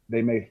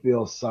 they may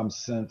feel some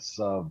sense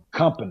of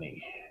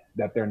company,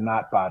 that they're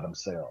not by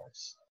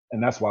themselves.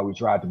 And that's why we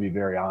tried to be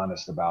very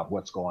honest about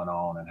what's going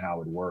on and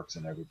how it works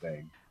and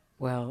everything.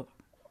 Well,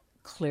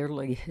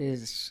 clearly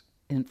his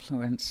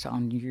influence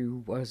on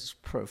you was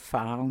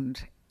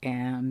profound,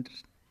 and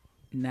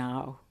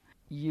now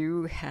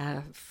you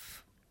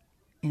have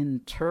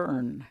in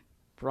turn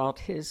brought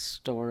his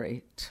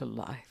story to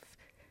life.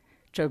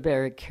 Joe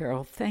Barry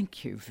Carroll,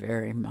 thank you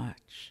very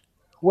much.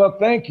 Well,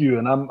 thank you.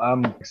 And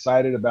I'm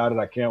excited about it.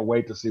 I can't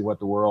wait to see what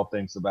the world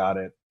thinks about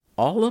it.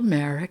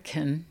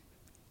 All-American,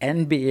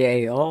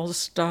 NBA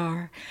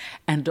All-Star,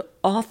 and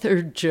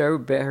author Joe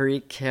Barry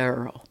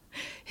Carroll.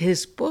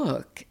 His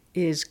book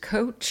is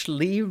Coach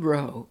Lee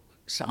Rose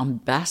on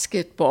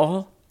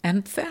basketball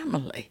and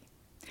family.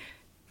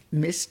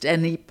 Missed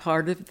any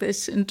part of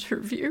this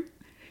interview?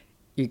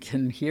 You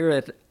can hear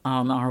it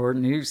on our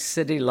new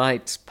City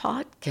Lights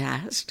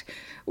podcast,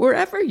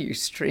 wherever you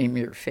stream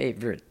your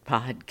favorite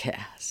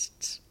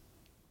podcasts.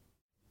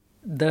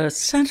 The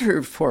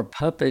Center for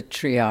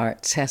Puppetry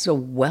Arts has a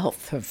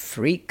wealth of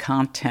free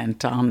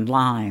content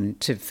online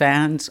to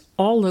fans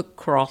all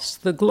across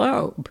the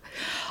globe.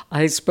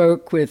 I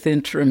spoke with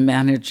interim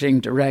managing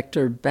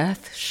director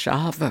Beth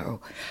Shavo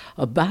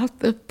about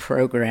the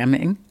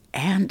programming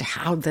and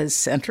how the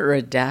center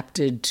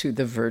adapted to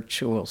the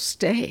virtual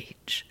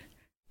stage.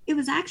 It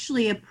was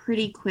actually a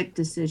pretty quick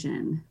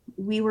decision.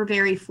 We were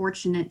very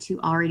fortunate to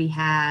already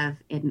have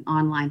an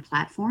online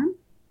platform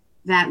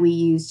that we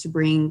use to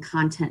bring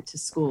content to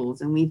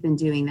schools, and we've been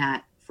doing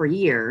that for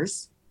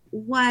years.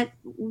 What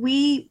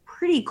we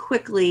pretty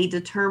quickly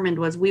determined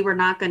was we were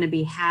not going to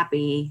be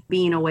happy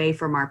being away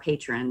from our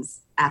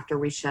patrons after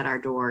we shut our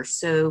doors.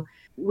 So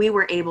we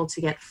were able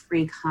to get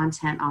free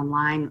content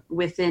online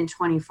within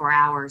 24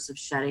 hours of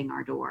shutting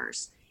our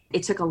doors.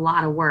 It took a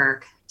lot of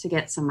work to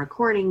get some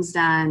recordings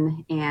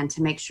done and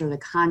to make sure the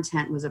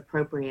content was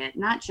appropriate,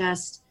 not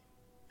just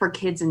for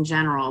kids in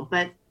general,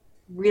 but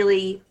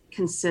really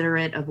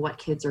considerate of what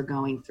kids are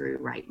going through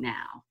right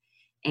now.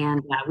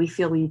 And we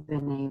feel we've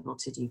been able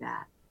to do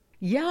that.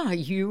 Yeah,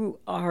 you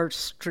are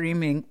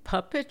streaming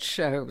puppet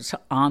shows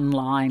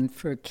online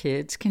for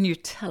kids. Can you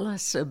tell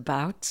us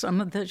about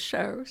some of the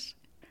shows?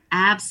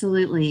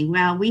 Absolutely.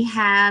 Well, we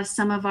have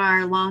some of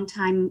our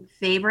longtime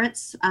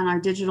favorites on our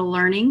digital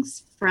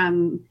learnings,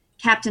 from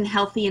Captain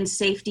Healthy and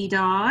Safety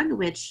Dog,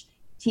 which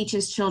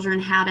teaches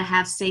children how to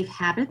have safe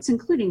habits,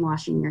 including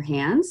washing your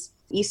hands.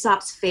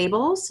 Aesop's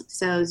Fables,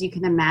 so as you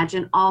can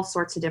imagine, all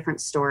sorts of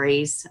different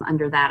stories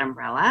under that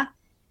umbrella.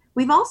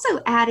 We've also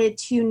added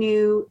 2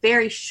 new,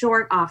 very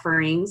short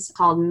offerings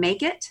called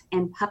Make It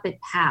and Puppet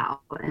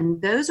Pal,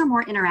 and those are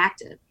more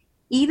interactive.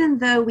 Even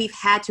though we've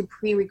had to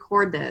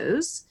pre-record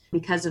those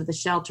because of the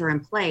shelter in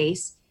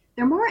place,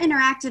 they're more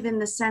interactive in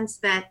the sense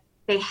that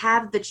they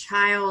have the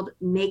child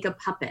make a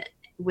puppet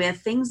with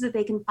things that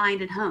they can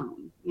find at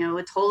home,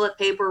 a toilet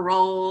paper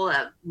roll,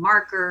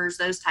 markers,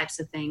 those types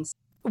of things.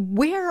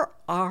 Where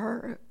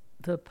are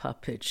the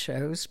puppet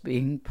shows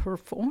being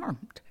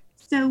performed?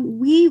 So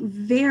we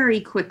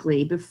very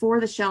quickly, before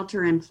the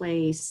shelter in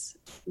place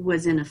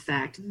was in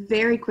effect,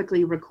 very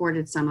quickly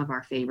recorded some of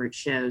our favorite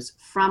shows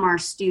from our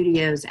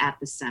studios at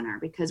the center,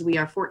 because we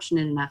are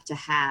fortunate enough to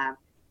have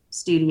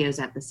studios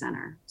at the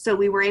center. So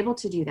we were able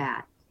to do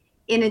that.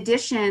 In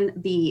addition,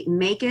 the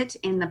Make It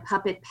and the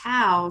Puppet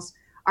Pals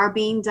are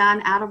being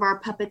done out of our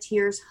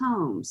puppeteers'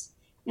 homes.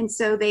 And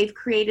so they've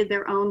created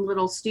their own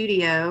little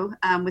studio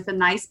with a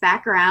nice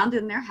background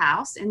in their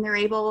house, and they're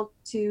able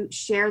to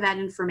share that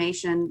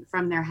information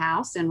from their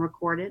house and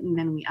record it, and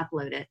then we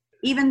upload it.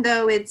 Even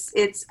though it's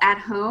at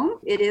home,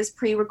 it is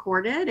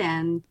pre-recorded,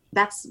 and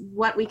that's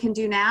what we can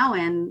do now,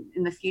 and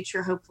in the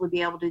future, hopefully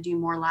be able to do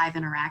more live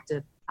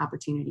interactive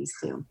opportunities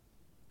too.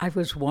 I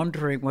was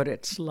wondering what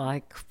it's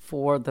like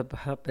for the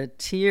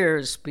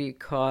puppeteers,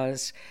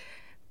 because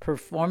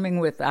performing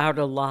without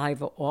a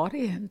live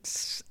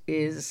audience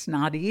is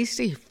not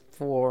easy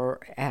for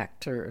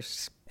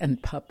actors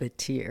and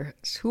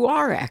puppeteers who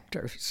are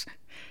actors.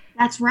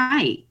 That's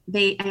right.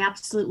 They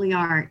absolutely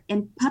are.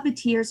 And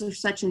puppeteers are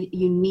such a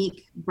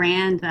unique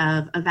brand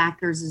of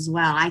actors as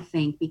well, I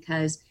think,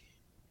 because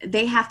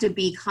they have to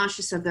be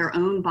conscious of their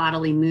own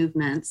bodily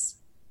movements,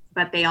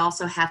 but they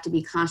also have to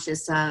be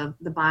conscious of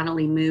the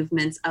bodily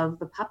movements of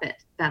the puppet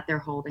that they're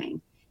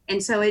holding.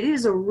 And so it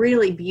is a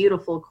really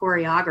beautiful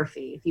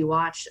choreography if you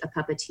watch a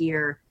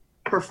puppeteer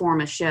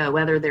perform a show,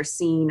 whether they're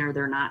seen or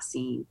they're not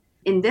seen.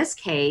 In this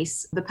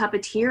case, the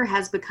puppeteer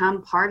has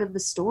become part of the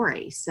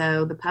story.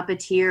 So the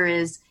puppeteer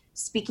is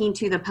speaking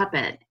to the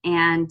puppet,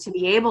 and to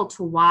be able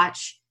to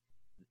watch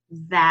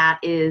that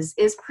is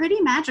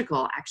pretty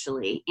magical,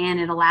 actually. And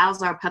it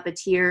allows our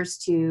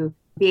puppeteers to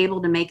be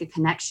able to make a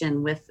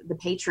connection with the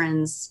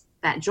patrons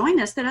that join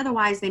us that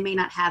otherwise they may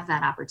not have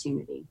that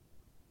opportunity.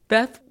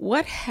 Beth,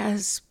 what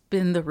has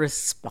been the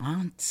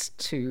response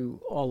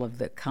to all of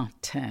the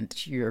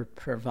content you're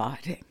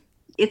providing?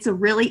 It's a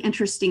really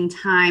interesting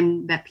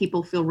time that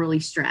people feel really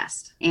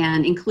stressed,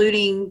 and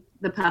including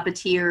the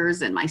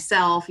puppeteers and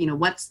myself,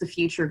 what's the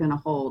future going to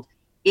hold?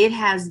 It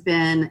has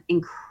been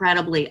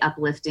incredibly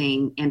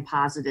uplifting and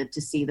positive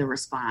to see the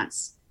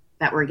response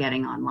that we're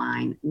getting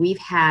online. We've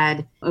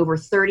had over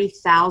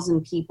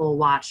 30,000 people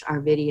watch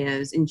our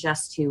videos in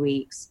just 2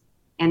 weeks,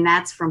 and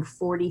that's from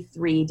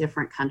 43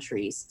 different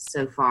countries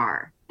so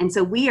far. And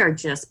so we are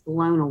just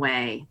blown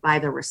away by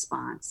the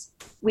response.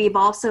 We've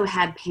also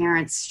had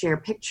parents share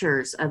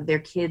pictures of their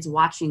kids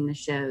watching the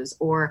shows,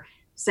 or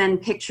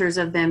send pictures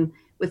of them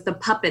with the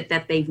puppet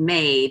that they've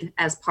made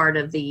as part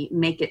of the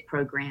Make It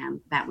program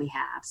that we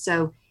have.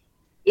 So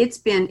it's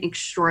been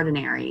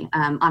extraordinary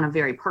on a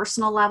very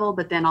personal level,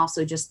 but then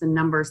also just the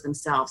numbers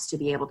themselves to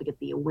be able to get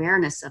the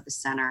awareness of the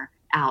center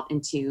out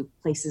into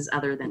places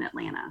other than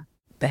Atlanta.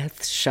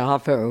 Beth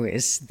Shavo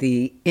is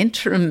the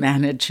interim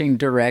managing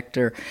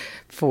director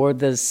for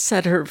the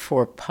Center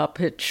for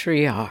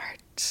Puppetry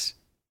Arts.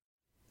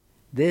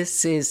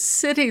 This is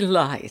City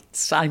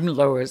Lights. I'm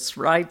Lois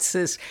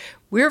Reitzes.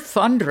 We're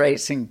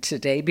fundraising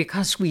today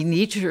because we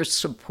need your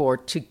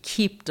support to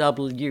keep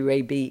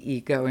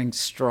WABE going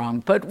strong.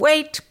 But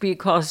wait,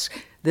 because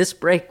this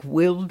break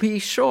will be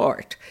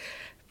short.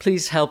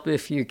 Please help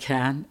if you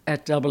can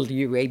at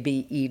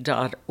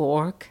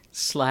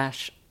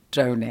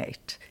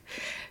wabe.org/donate.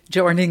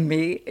 Joining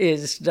me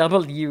is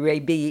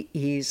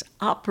WABE's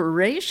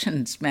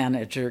operations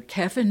manager,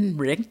 Kevin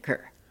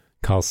Rinker.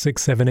 Call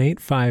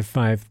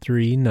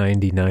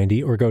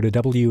 678-553-9090 or go to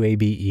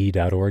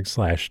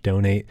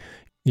wabe.org/donate.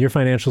 Your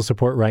financial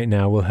support right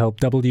now will help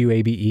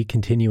WABE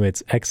continue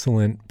its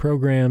excellent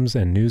programs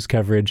and news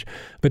coverage.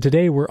 But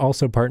today we're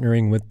also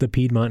partnering with the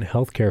Piedmont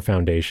Healthcare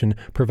Foundation,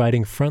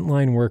 providing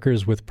frontline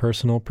workers with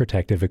personal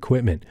protective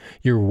equipment.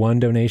 Your one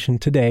donation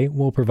today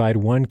will provide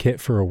one kit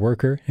for a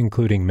worker,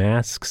 including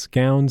masks,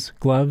 gowns,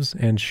 gloves,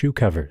 and shoe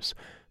covers.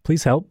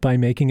 Please help by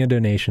making a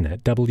donation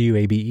at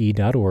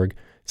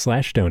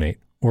wabe.org/donate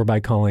or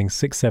by calling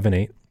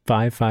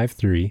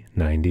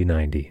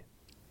 678-553-9090.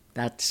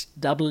 That's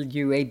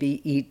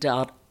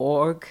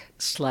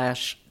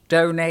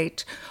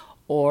wabe.org/donate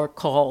or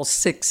call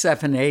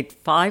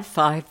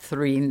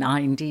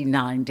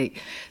 678-553-9090.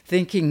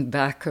 Thinking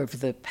back over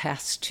the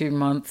past 2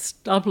 months,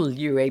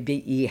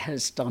 WABE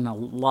has done a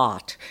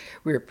lot.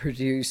 We're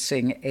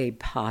producing a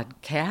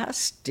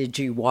podcast, Did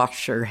You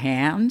Wash Your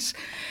Hands?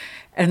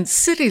 And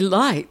City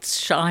Lights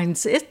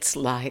shines its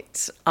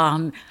lights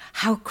on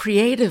how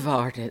creative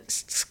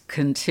artists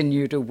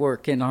continue to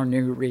work in our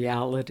new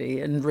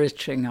reality,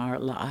 enriching our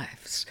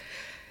lives.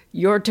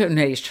 Your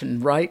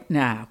donation right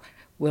now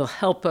will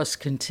help us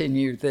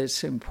continue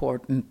this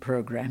important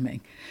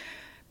programming.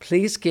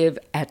 Please give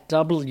at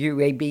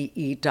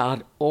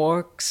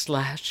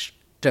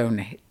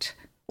wabe.org/donate.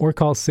 Or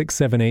call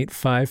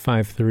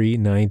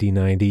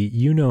 678-553-9090.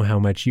 You know how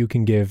much you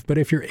can give, but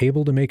if you're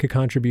able to make a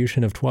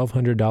contribution of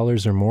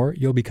 $1,200 or more,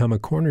 you'll become a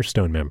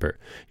Cornerstone member.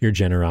 Your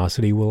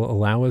generosity will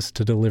allow us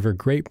to deliver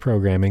great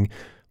programming.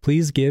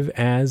 Please give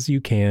as you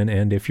can,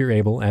 and if you're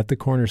able, at the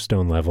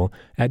Cornerstone level,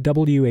 at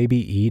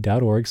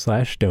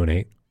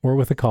wabe.org/donate, or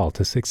with a call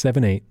to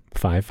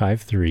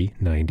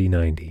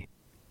 678-553-9090.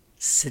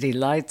 City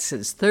Lights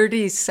is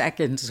 30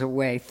 seconds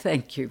away.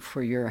 Thank you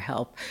for your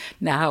help.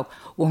 Now,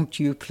 won't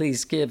you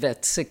please give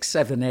at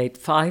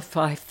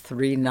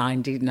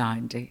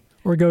 678-553-9090?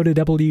 Or go to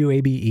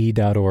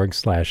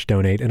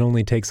wabe.org/donate. It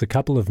only takes a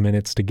couple of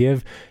minutes to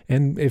give.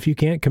 And if you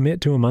can't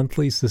commit to a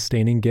monthly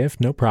sustaining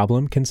gift, no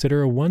problem.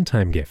 Consider a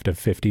one-time gift of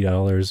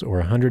 $50 or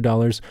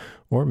 $100,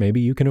 or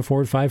maybe you can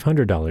afford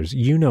 $500.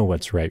 You know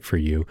what's right for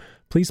you.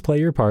 Please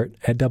play your part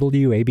at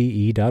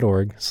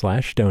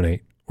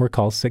wabe.org/donate or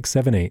call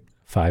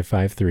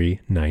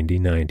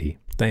 678-553-9090.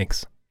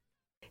 Thanks.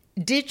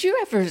 Did you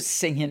ever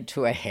sing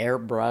into a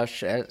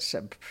hairbrush as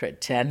a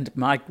pretend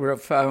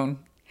microphone?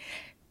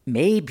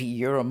 Maybe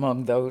you're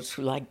among those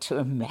who like to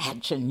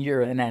imagine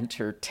you're an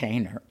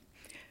entertainer.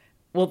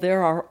 Well,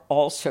 there are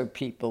also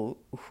people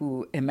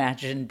who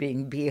imagine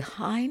being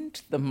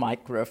behind the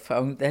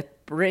microphone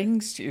that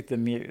brings you the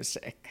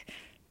music.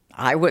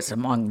 I was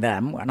among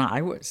them when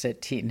I was a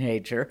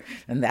teenager,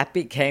 and that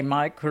became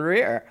my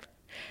career.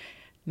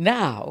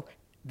 Now,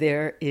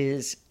 there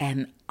is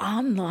an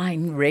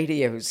online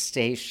radio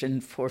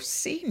station for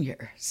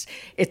seniors.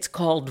 It's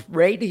called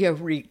Radio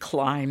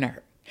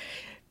Recliner.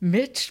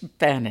 Mitch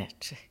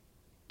Bennett,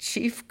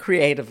 Chief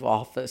Creative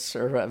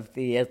Officer of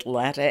the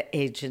Atlanta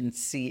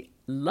agency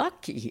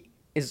Lucky,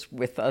 is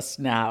with us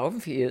now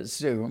via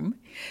Zoom.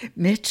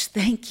 Mitch,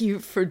 thank you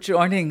for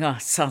joining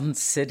us on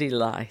City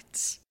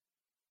Lights.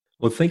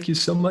 Well, thank you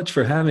so much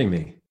for having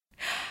me.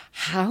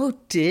 How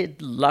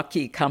did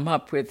Lucky come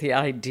up with the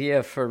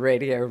idea for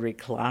Radio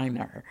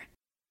Recliner?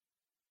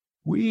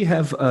 We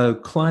have a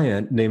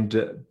client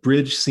named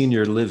Bridge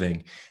Senior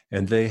Living,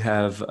 and they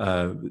have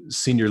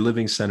senior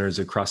living centers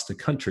across the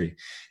country.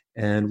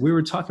 And we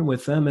were talking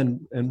with them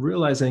and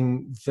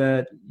realizing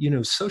that,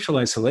 social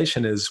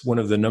isolation is one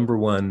of the number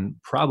one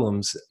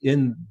problems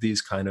in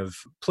these kind of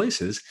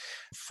places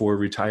for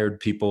retired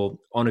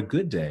people on a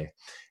good day.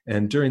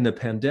 And during the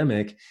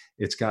pandemic,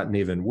 it's gotten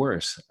even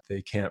worse.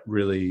 They can't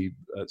really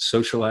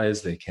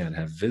socialize. They can't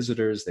have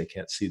visitors. They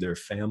can't see their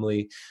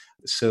family.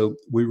 So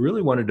we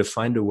really wanted to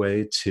find a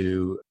way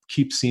to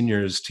keep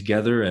seniors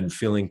together and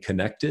feeling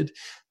connected,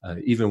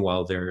 even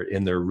while they're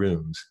in their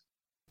rooms.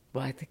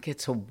 Well, I think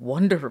it's a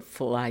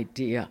wonderful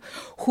idea.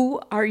 Who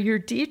are your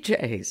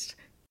DJs?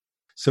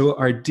 So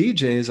our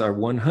DJs are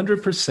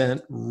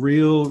 100%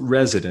 real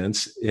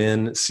residents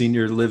in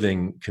senior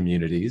living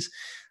communities.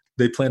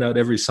 They plan out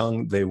every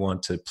song they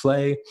want to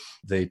play.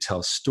 They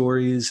tell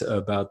stories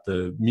about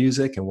the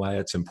music and why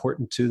it's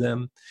important to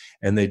them.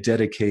 And they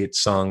dedicate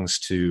songs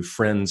to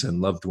friends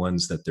and loved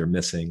ones that they're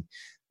missing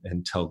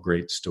and tell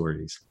great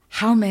stories.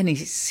 How many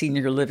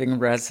senior living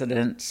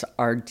residents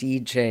are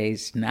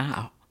DJs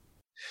now?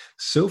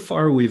 So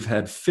far, we've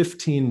had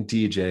 15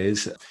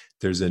 DJs.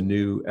 There's a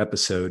new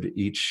episode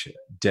each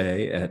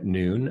day at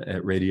noon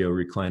at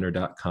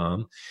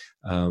radiorecliner.com.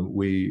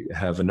 We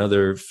have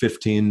another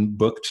 15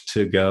 booked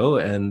to go,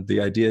 and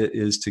the idea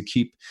is to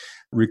keep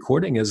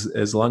recording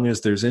as long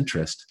as there's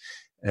interest.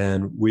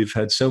 And we've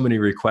had so many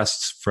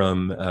requests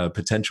from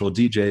potential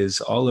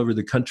DJs all over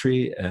the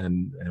country,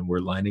 and we're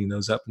lining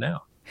those up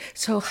now.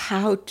 So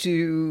how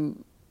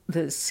do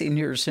the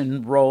seniors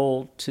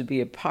enroll to be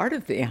a part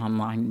of the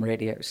online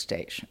radio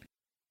station?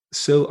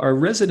 So our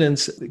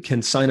residents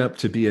can sign up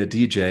to be a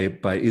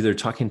DJ by either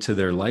talking to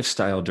their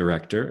lifestyle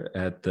director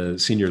at the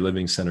senior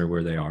living center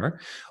where they are,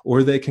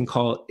 or they can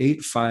call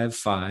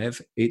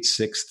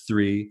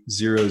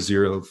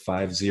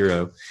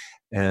 855-863-0050.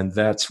 And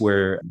that's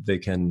where they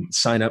can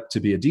sign up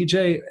to be a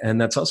DJ. And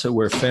that's also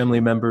where family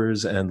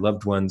members and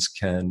loved ones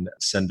can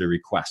send a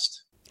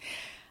request.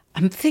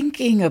 I'm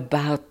thinking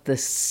about the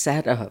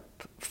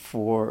setup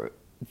for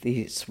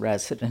these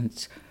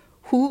residents.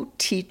 Who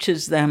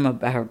teaches them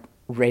about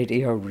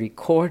radio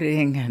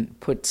recording and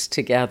puts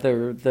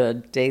together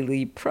the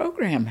daily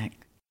programming?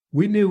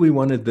 We knew we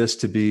wanted this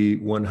to be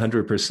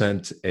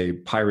 100% a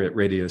pirate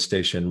radio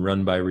station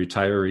run by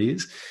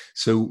retirees.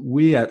 So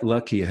we at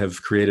Lucky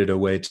have created a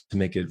way to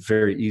make it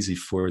very easy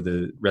for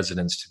the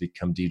residents to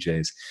become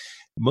DJs.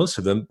 Most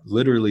of them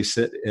literally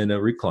sit in a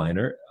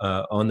recliner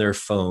on their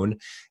phone,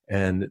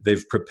 and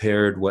they've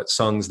prepared what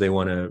songs they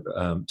want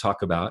to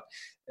talk about.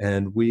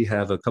 And we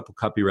have a couple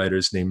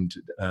copywriters named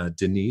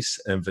Denise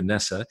and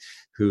Vanessa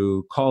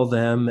who call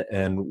them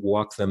and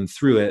walk them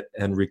through it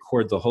and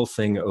record the whole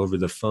thing over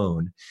the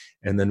phone.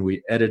 And then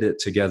we edit it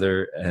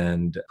together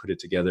and put it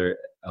together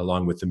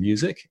along with the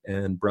music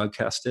and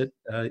broadcast it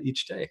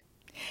each day.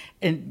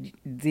 And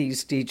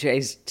these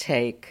DJs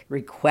take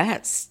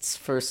requests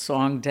for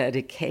song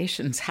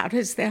dedications. How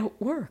does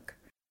that work?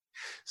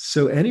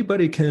 So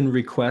anybody can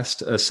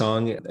request a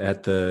song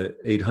at the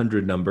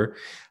 800 number,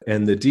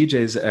 and the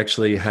DJs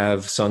actually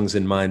have songs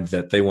in mind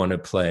that they want to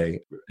play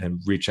and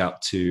reach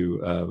out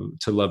to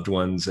loved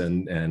ones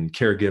and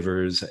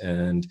caregivers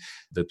and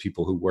the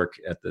people who work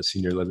at the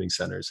senior living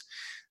centers.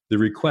 The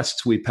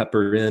requests we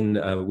pepper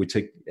in, we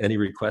take any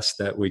requests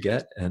that we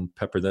get and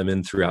pepper them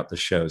in throughout the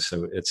show.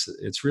 So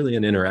it's really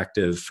an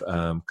interactive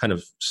kind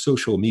of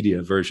social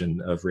media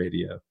version of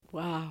radio.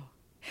 Wow.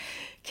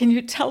 Can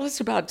you tell us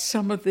about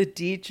some of the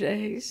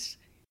DJs?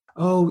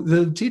 Oh,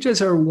 the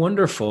DJs are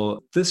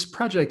wonderful. This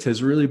project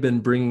has really been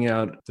bringing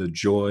out the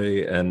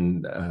joy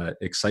and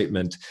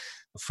excitement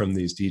from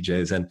these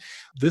DJs. And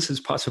this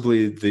is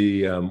possibly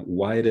the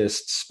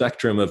widest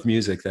spectrum of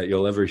music that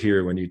you'll ever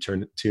hear when you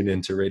tune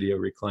into Radio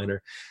Recliner.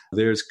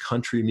 There's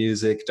country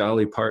music.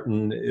 Dolly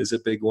Parton is a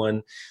big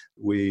one.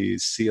 We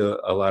see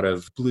a lot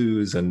of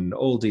blues and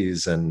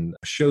oldies and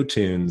show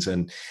tunes.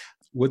 And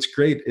what's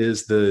great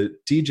is the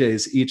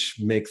DJs each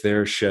make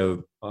their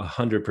show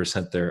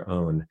 100% their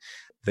own.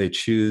 They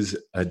choose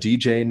a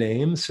DJ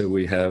name. So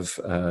we have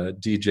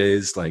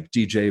DJs like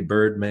DJ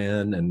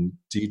Birdman and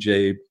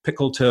DJ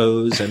Pickle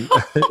Toes. And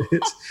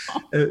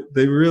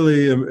they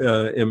really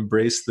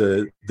embrace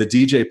the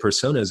DJ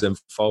personas and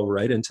fall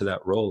right into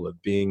that role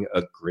of being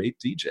a great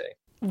DJ.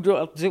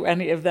 Do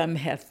any of them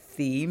have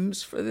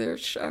themes for their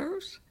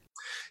shows?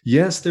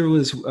 Yes, there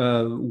was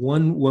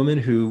one woman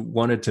who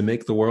wanted to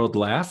make the world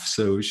laugh,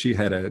 so she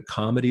had a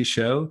comedy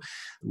show.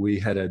 We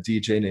had a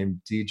DJ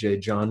named DJ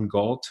John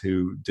Galt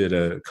who did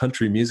a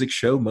country music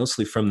show,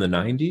 mostly from the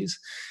 90s.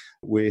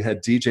 We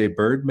had DJ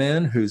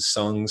Birdman, whose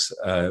songs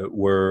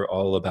were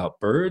all about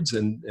birds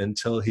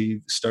until he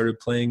started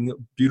playing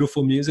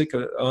beautiful music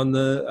on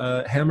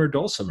the hammer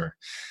dulcimer.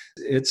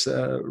 It's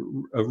a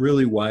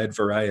really wide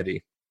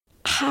variety.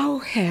 How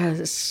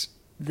has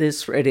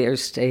this radio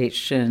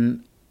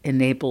station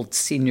enabled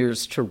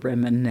seniors to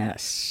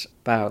reminisce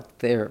about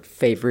their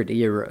favorite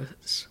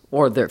eras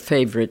or their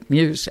favorite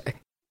music?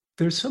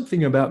 There's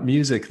something about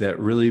music that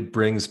really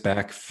brings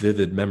back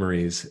vivid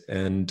memories.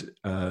 And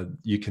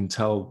you can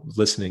tell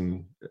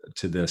listening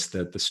to this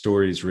that the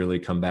stories really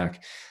come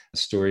back.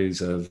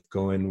 Stories of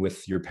going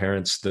with your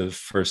parents the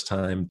first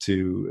time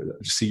to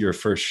see your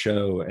first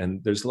show.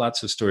 And there's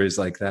lots of stories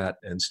like that,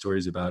 and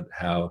stories about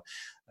how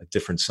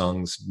different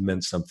songs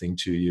meant something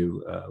to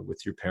you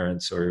with your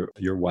parents or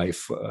your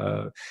wife.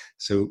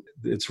 So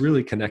it's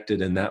really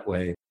connected in that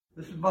way.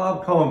 This is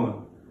Bob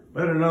Coleman,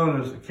 better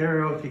known as the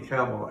Karaoke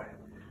Cowboy.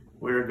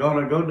 We're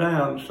going to go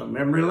down some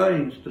memory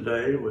lanes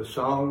today with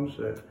songs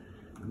that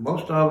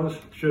most of us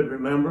should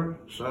remember.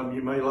 Some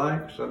you may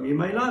like, some you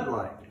may not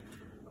like.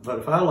 But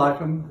if I like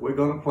them, we're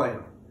going to play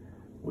them.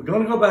 We're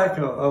going to go back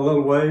a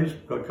little ways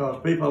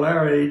because people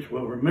our age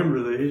will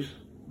remember these.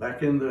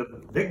 Back in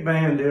the big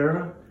band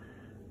era,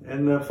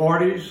 in the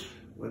 40s,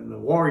 in the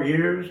war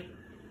years,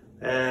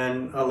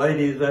 and a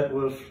lady that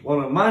was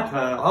one of my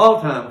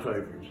all-time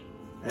favorites,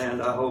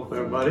 and I hope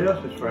everybody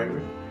else's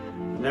favorite.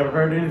 Never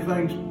heard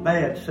anything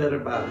bad said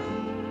about her.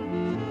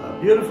 A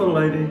beautiful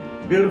lady,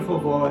 beautiful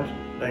voice,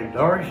 named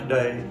Doris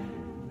Day,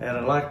 and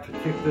I'd like to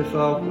kick this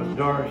off with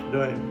Doris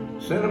doing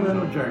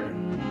Sentimental Journey.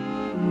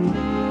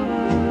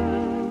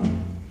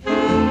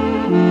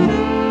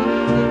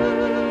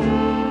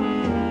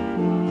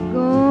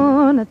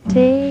 Gonna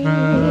take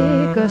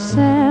a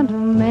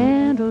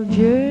sentimental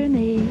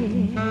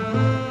journey,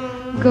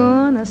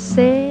 gonna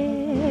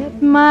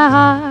set my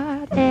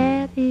heart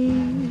at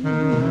ease,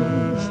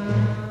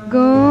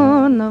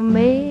 gonna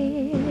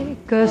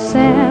make a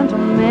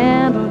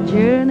sentimental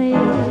journey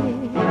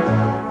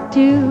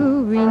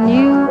to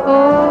renew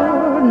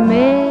old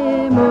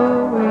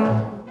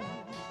memories.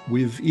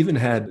 We've even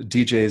had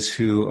DJs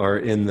who are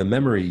in the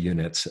memory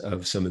units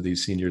of some of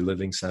these senior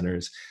living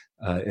centers.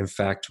 In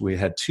fact, we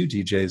had 2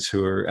 DJs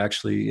who are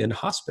actually in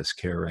hospice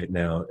care right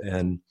now,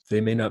 and they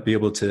may not be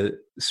able to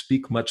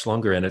speak much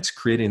longer. And it's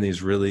creating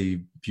these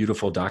really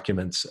beautiful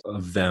documents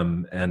of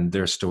them and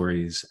their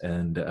stories.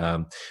 And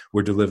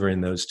we're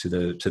delivering those to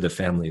the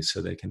families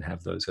so they can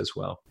have those as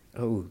well.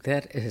 Oh,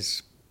 that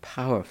is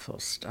powerful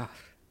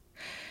stuff.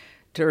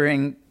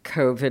 During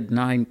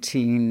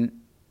COVID-19,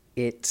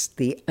 it's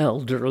the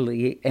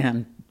elderly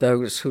and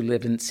those who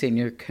live in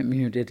senior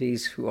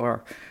communities who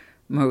are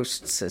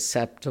most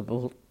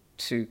susceptible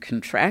to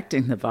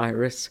contracting the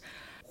virus.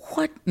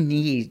 What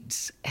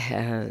needs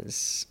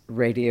has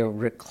Radio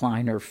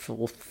Recliner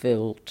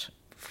fulfilled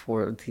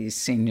for these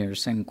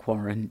seniors in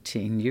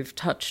quarantine? You've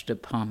touched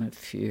upon a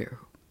few.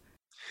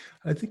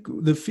 I think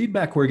the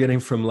feedback we're getting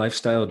from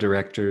lifestyle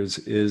directors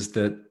is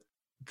that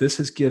this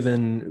has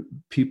given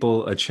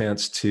people a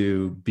chance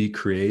to be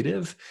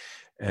creative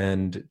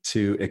and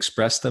to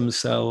express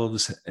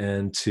themselves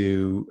and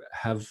to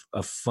have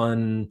a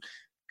fun,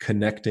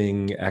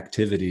 connecting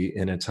activity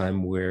in a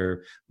time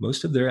where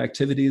most of their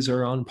activities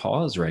are on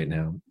pause right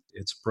now.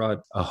 It's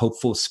brought a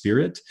hopeful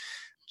spirit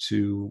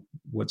to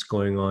what's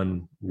going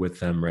on with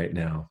them right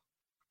now.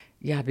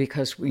 Yeah,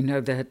 because we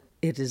know that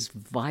it is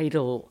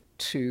vital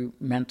to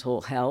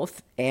mental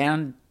health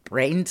and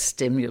brain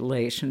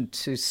stimulation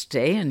to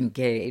stay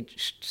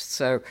engaged.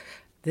 So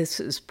this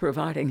is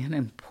providing an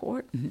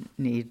important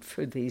need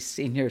for these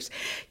seniors.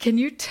 Can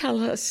you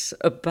tell us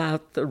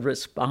about the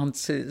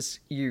responses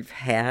you've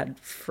had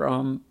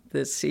from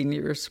the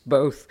seniors,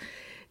 both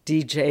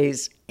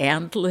DJs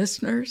and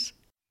listeners?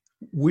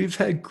 We've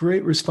had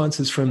great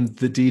responses from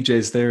the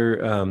DJs.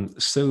 They're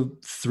so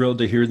thrilled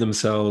to hear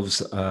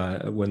themselves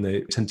when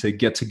they tend to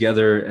get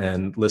together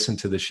and listen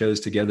to the shows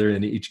together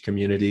in each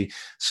community,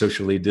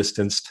 socially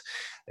distanced.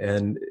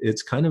 And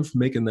it's kind of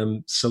making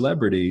them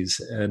celebrities,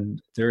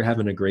 and they're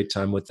having a great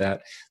time with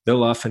that.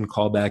 They'll often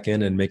call back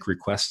in and make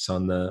requests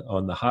on the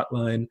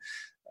hotline,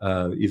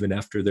 even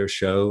after their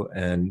show,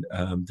 and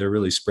they're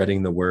really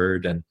spreading the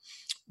word. And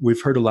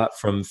we've heard a lot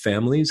from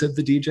families of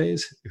the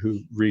DJs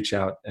who reach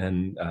out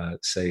and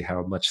say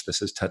how much this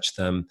has touched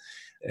them.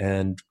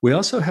 And we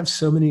also have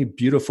so many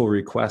beautiful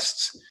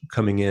requests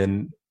coming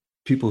in,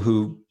 people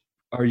who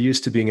are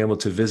used to being able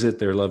to visit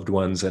their loved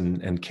ones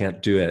and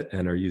can't do it,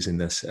 and are using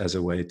this as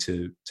a way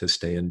to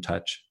stay in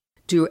touch.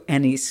 Do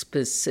any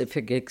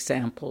specific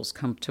examples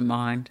come to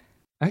mind?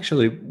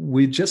 Actually,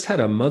 we just had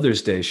a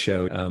Mother's Day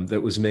show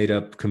that was made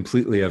up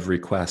completely of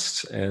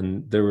requests,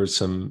 and there were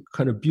some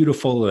kind of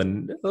beautiful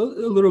and a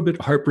little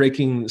bit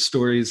heartbreaking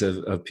stories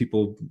of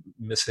people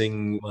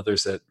missing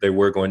mothers that they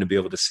were going to be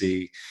able to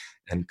see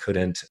and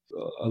couldn't.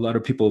 A lot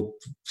of people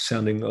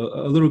sounding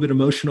a little bit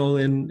emotional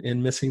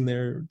in missing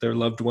their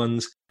loved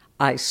ones.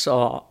 I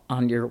saw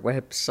on your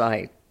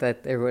website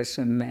that there was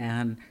a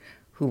man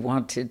who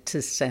wanted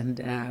to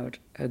send out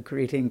a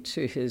greeting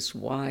to his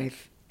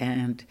wife,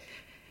 and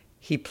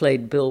he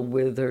played Bill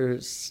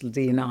Withers'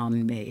 Lean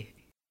on Me.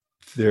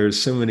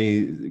 There's so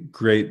many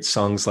great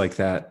songs like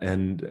that,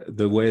 and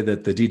the way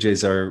that the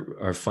DJs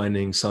are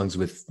finding songs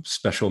with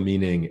special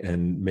meaning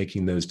and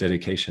making those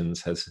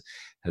dedications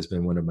has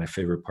been one of my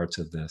favorite parts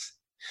of this.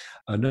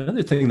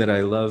 Another thing that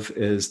I love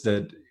is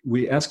that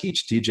we ask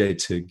each DJ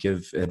to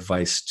give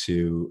advice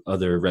to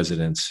other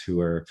residents who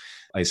are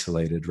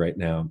isolated right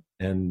now.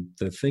 And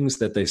the things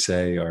that they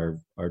say are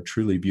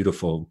truly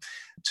beautiful.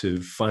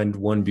 To find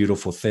one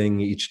beautiful thing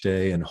each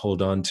day and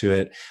hold on to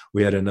it.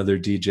 We had another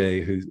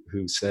DJ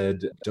who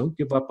said, don't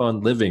give up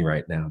on living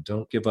right now.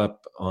 Don't give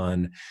up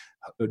on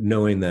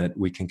knowing that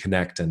we can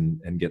connect and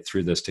get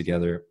through this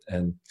together.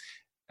 And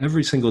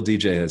every single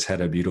DJ has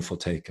had a beautiful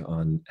take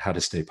on how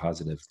to stay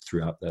positive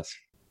throughout this.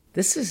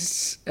 This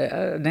is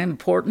an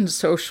important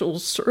social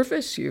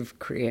service you've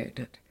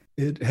created.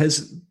 It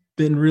has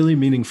been really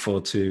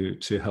meaningful to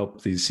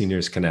help these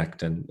seniors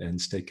connect and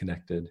stay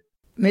connected.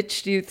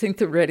 Mitch, do you think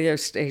the radio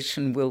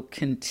station will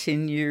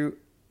continue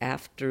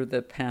after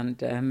the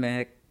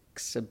pandemic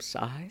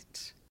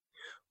subsides?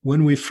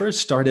 When we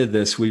first started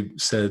this, we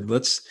said,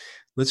 let's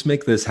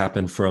make this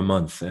happen for a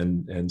month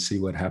and see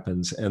what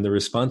happens. And the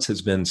response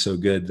has been so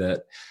good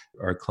that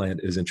our client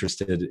is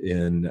interested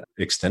in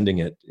extending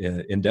it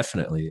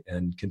indefinitely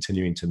and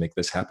continuing to make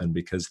this happen,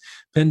 because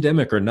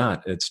pandemic or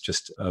not, it's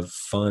just a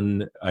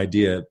fun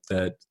idea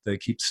that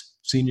keeps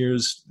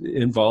seniors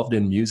involved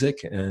in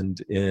music and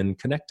in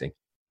connecting.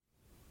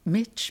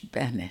 Mitch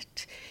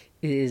Bennett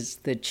is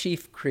the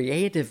Chief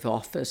Creative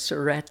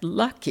Officer at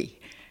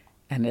Lucky,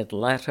 an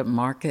Atlanta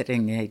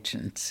marketing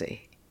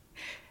agency.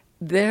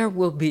 There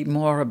will be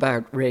more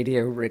about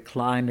radio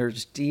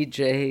recliners,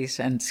 DJs,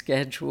 and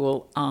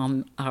schedule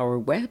on our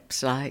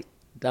website,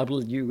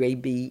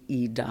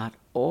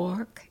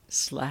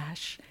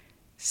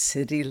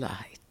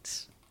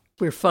 wabe.org/citylights.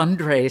 We're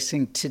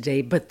fundraising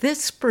today, but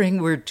this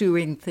spring we're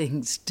doing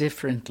things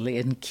differently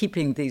and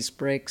keeping these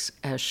breaks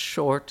as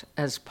short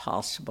as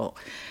possible.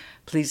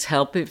 Please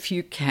help if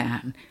you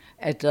can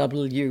at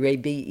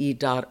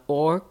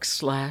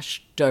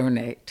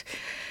wabe.org/donate.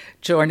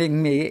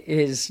 Joining me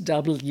is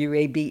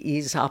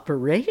WABE's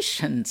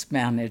operations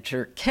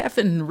manager,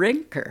 Kevin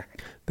Rinker.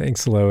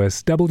 Thanks,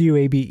 Lois.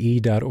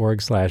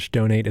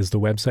 WABE.org/donate is the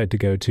website to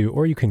go to,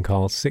 or you can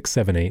call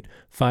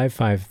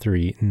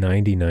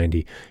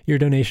 678-553-9090. Your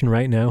donation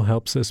right now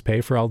helps us pay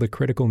for all the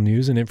critical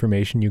news and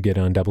information you get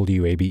on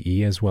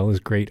WABE, as well as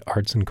great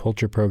arts and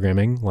culture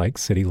programming like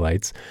City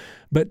Lights.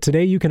 But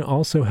today you can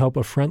also help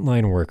a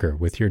frontline worker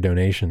with your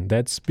donation.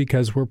 That's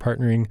because we're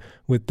partnering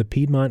with the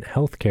Piedmont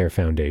Healthcare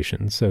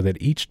Foundation so that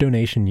each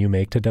donation you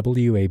make to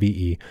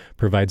WABE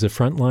provides a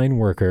frontline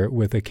worker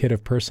with a kit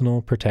of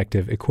personal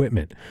protective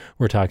equipment.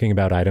 We're talking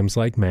about items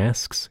like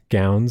masks,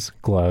 gowns,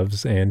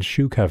 gloves, and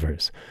shoe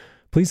covers.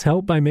 Please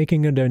help by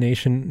making a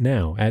donation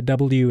now at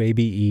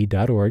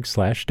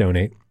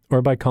wabe.org/donate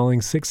or by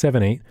calling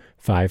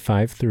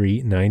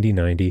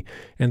 678-553-9090.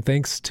 And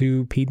thanks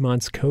to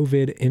Piedmont's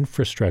COVID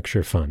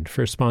Infrastructure Fund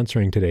for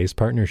sponsoring today's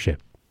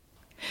partnership.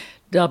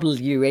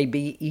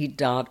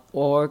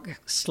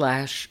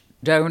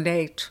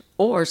 wabe.org/donate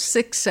or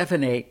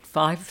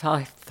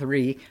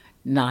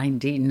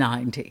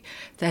 678-553-9090.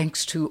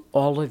 Thanks to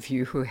all of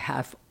you who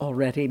have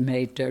already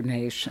made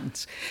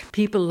donations.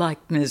 People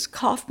like Ms.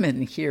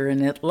 Kaufman here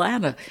in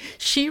Atlanta.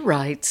 She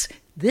writes,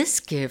 "This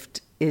gift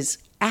is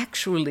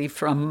actually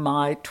from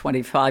my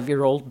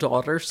 25-year-old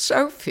daughter,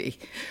 Sophie.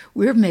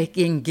 We're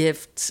making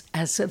gifts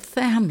as a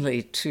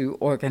family to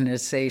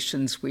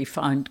organizations we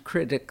find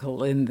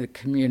critical in the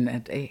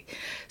community.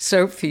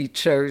 Sophie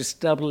chose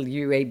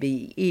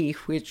WABE,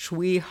 which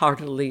we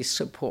heartily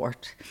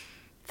support.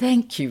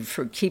 Thank you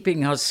for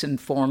keeping us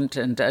informed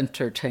and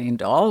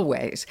entertained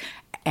always,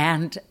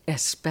 and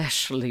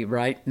especially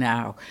right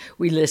now.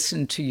 We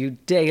listen to you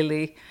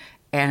daily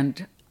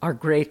and are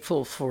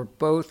grateful for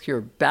both your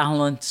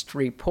balanced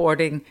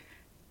reporting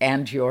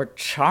and your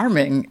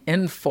charming,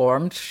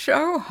 informed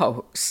show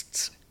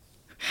hosts."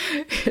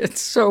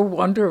 It's so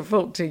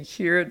wonderful to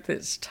hear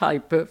this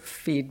type of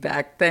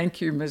feedback.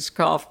 Thank you, Ms.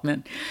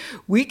 Kaufman.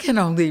 We can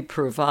only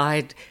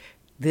provide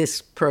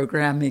this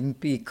programming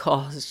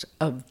because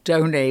of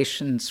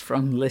donations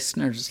from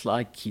listeners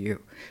like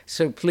you.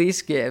 So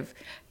please give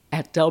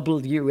at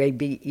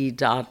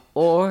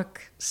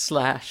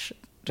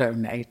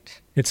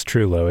wabe.org/donate. It's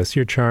true, Lois.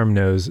 Your charm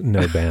knows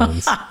no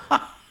bounds.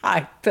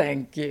 I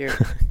thank you.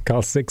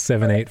 Call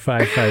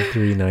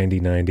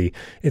 678-553-9090.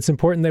 It's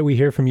important that we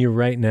hear from you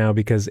right now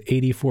because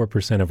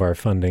 84% of our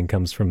funding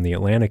comes from the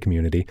Atlanta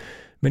community.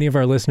 Many of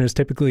our listeners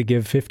typically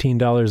give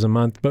 $15 a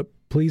month, but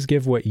please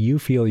give what you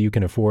feel you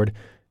can afford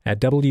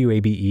at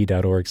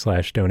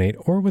wabe.org/donate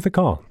or with a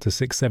call to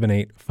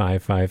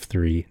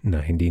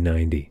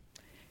 678-553-9090.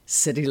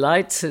 City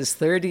Lights is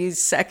 30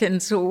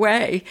 seconds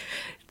away.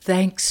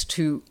 Thanks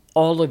to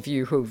all of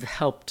you who've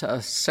helped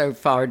us so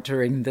far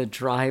during the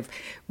drive.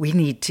 We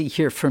need to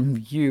hear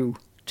from you,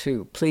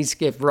 too. Please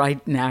give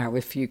right now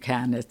if you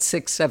can at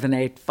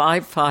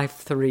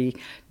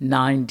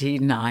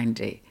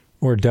 678-553-9090.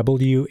 Or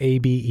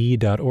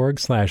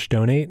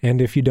wabe.org/donate.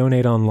 And if you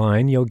donate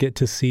online, you'll get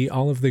to see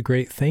all of the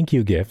great thank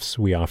you gifts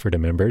we offer to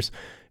members.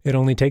 It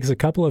only takes a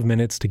couple of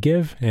minutes to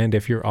give, and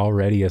if you're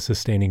already a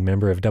sustaining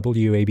member of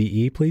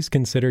WABE, please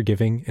consider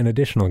giving an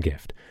additional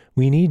gift.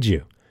 We need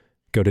you.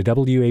 Go to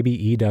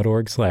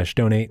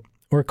wabe.org/donate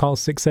or call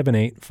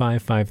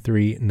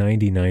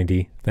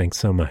 678-553-9090. Thanks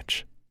so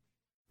much.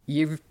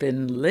 You've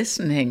been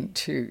listening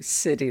to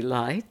City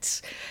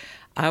Lights,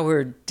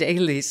 our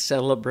daily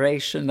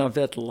celebration of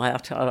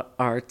Atlanta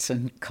arts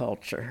and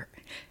culture.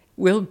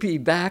 We'll be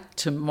back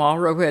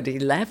tomorrow at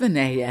 11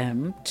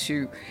 a.m.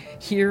 to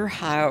hear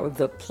how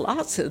the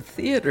Plaza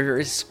Theater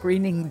is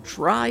screening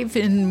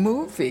drive-in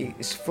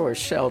movies for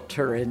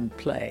Shelter in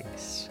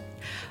Place.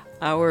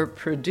 Our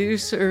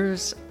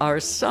producers are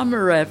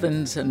Summer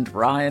Evans and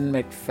Ryan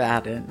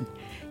McFadden.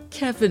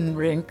 Kevin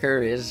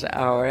Rinker is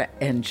our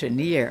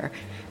engineer.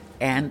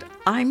 And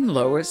I'm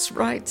Lois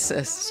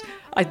Reitzes.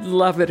 I'd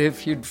love it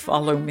if you'd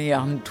follow me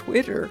on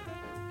Twitter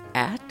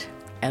at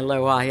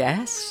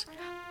LOISREITZES.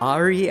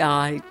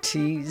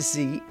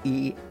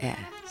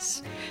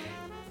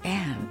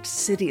 And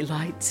City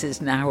Lights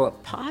is now a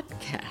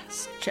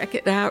podcast. Check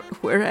it out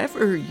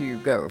wherever you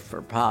go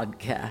for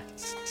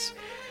podcasts.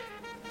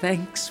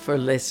 Thanks for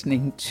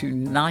listening to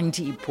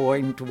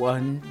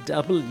 90.1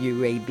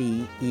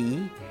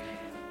 WABE,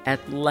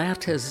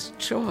 Atlanta's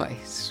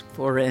choice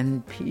for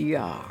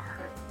NPR.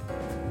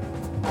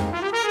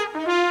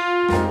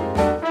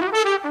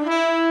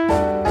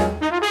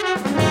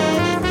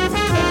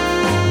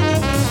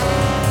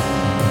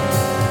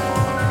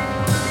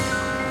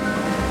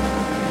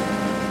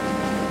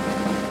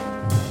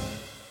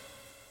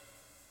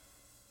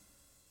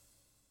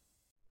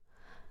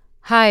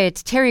 Hi,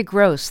 it's Terry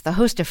Gross, the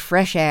host of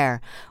Fresh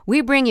Air. We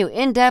bring you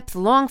in-depth,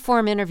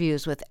 long-form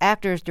interviews with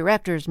actors,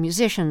 directors,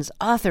 musicians,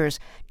 authors,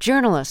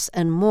 journalists,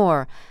 and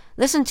more.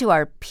 Listen to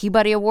our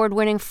Peabody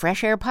Award-winning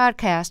Fresh Air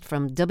podcast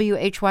from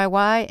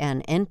WHYY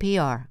and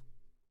NPR.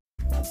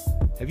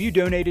 Have you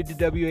donated to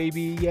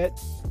WABE yet?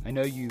 I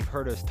know you've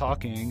heard us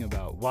talking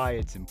about why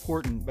it's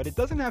important, but it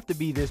doesn't have to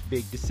be this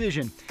big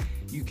decision.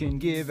 You can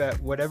give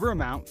at whatever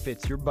amount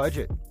fits your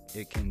budget.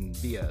 It can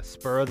be a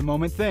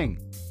spur-of-the-moment thing.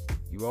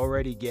 You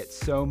already get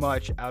so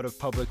much out of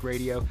public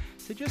radio,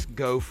 so just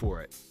go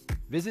for it.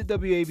 Visit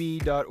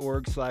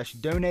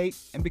WABE.org/donate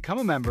and become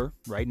a member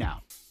right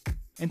now.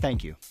 And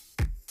thank you.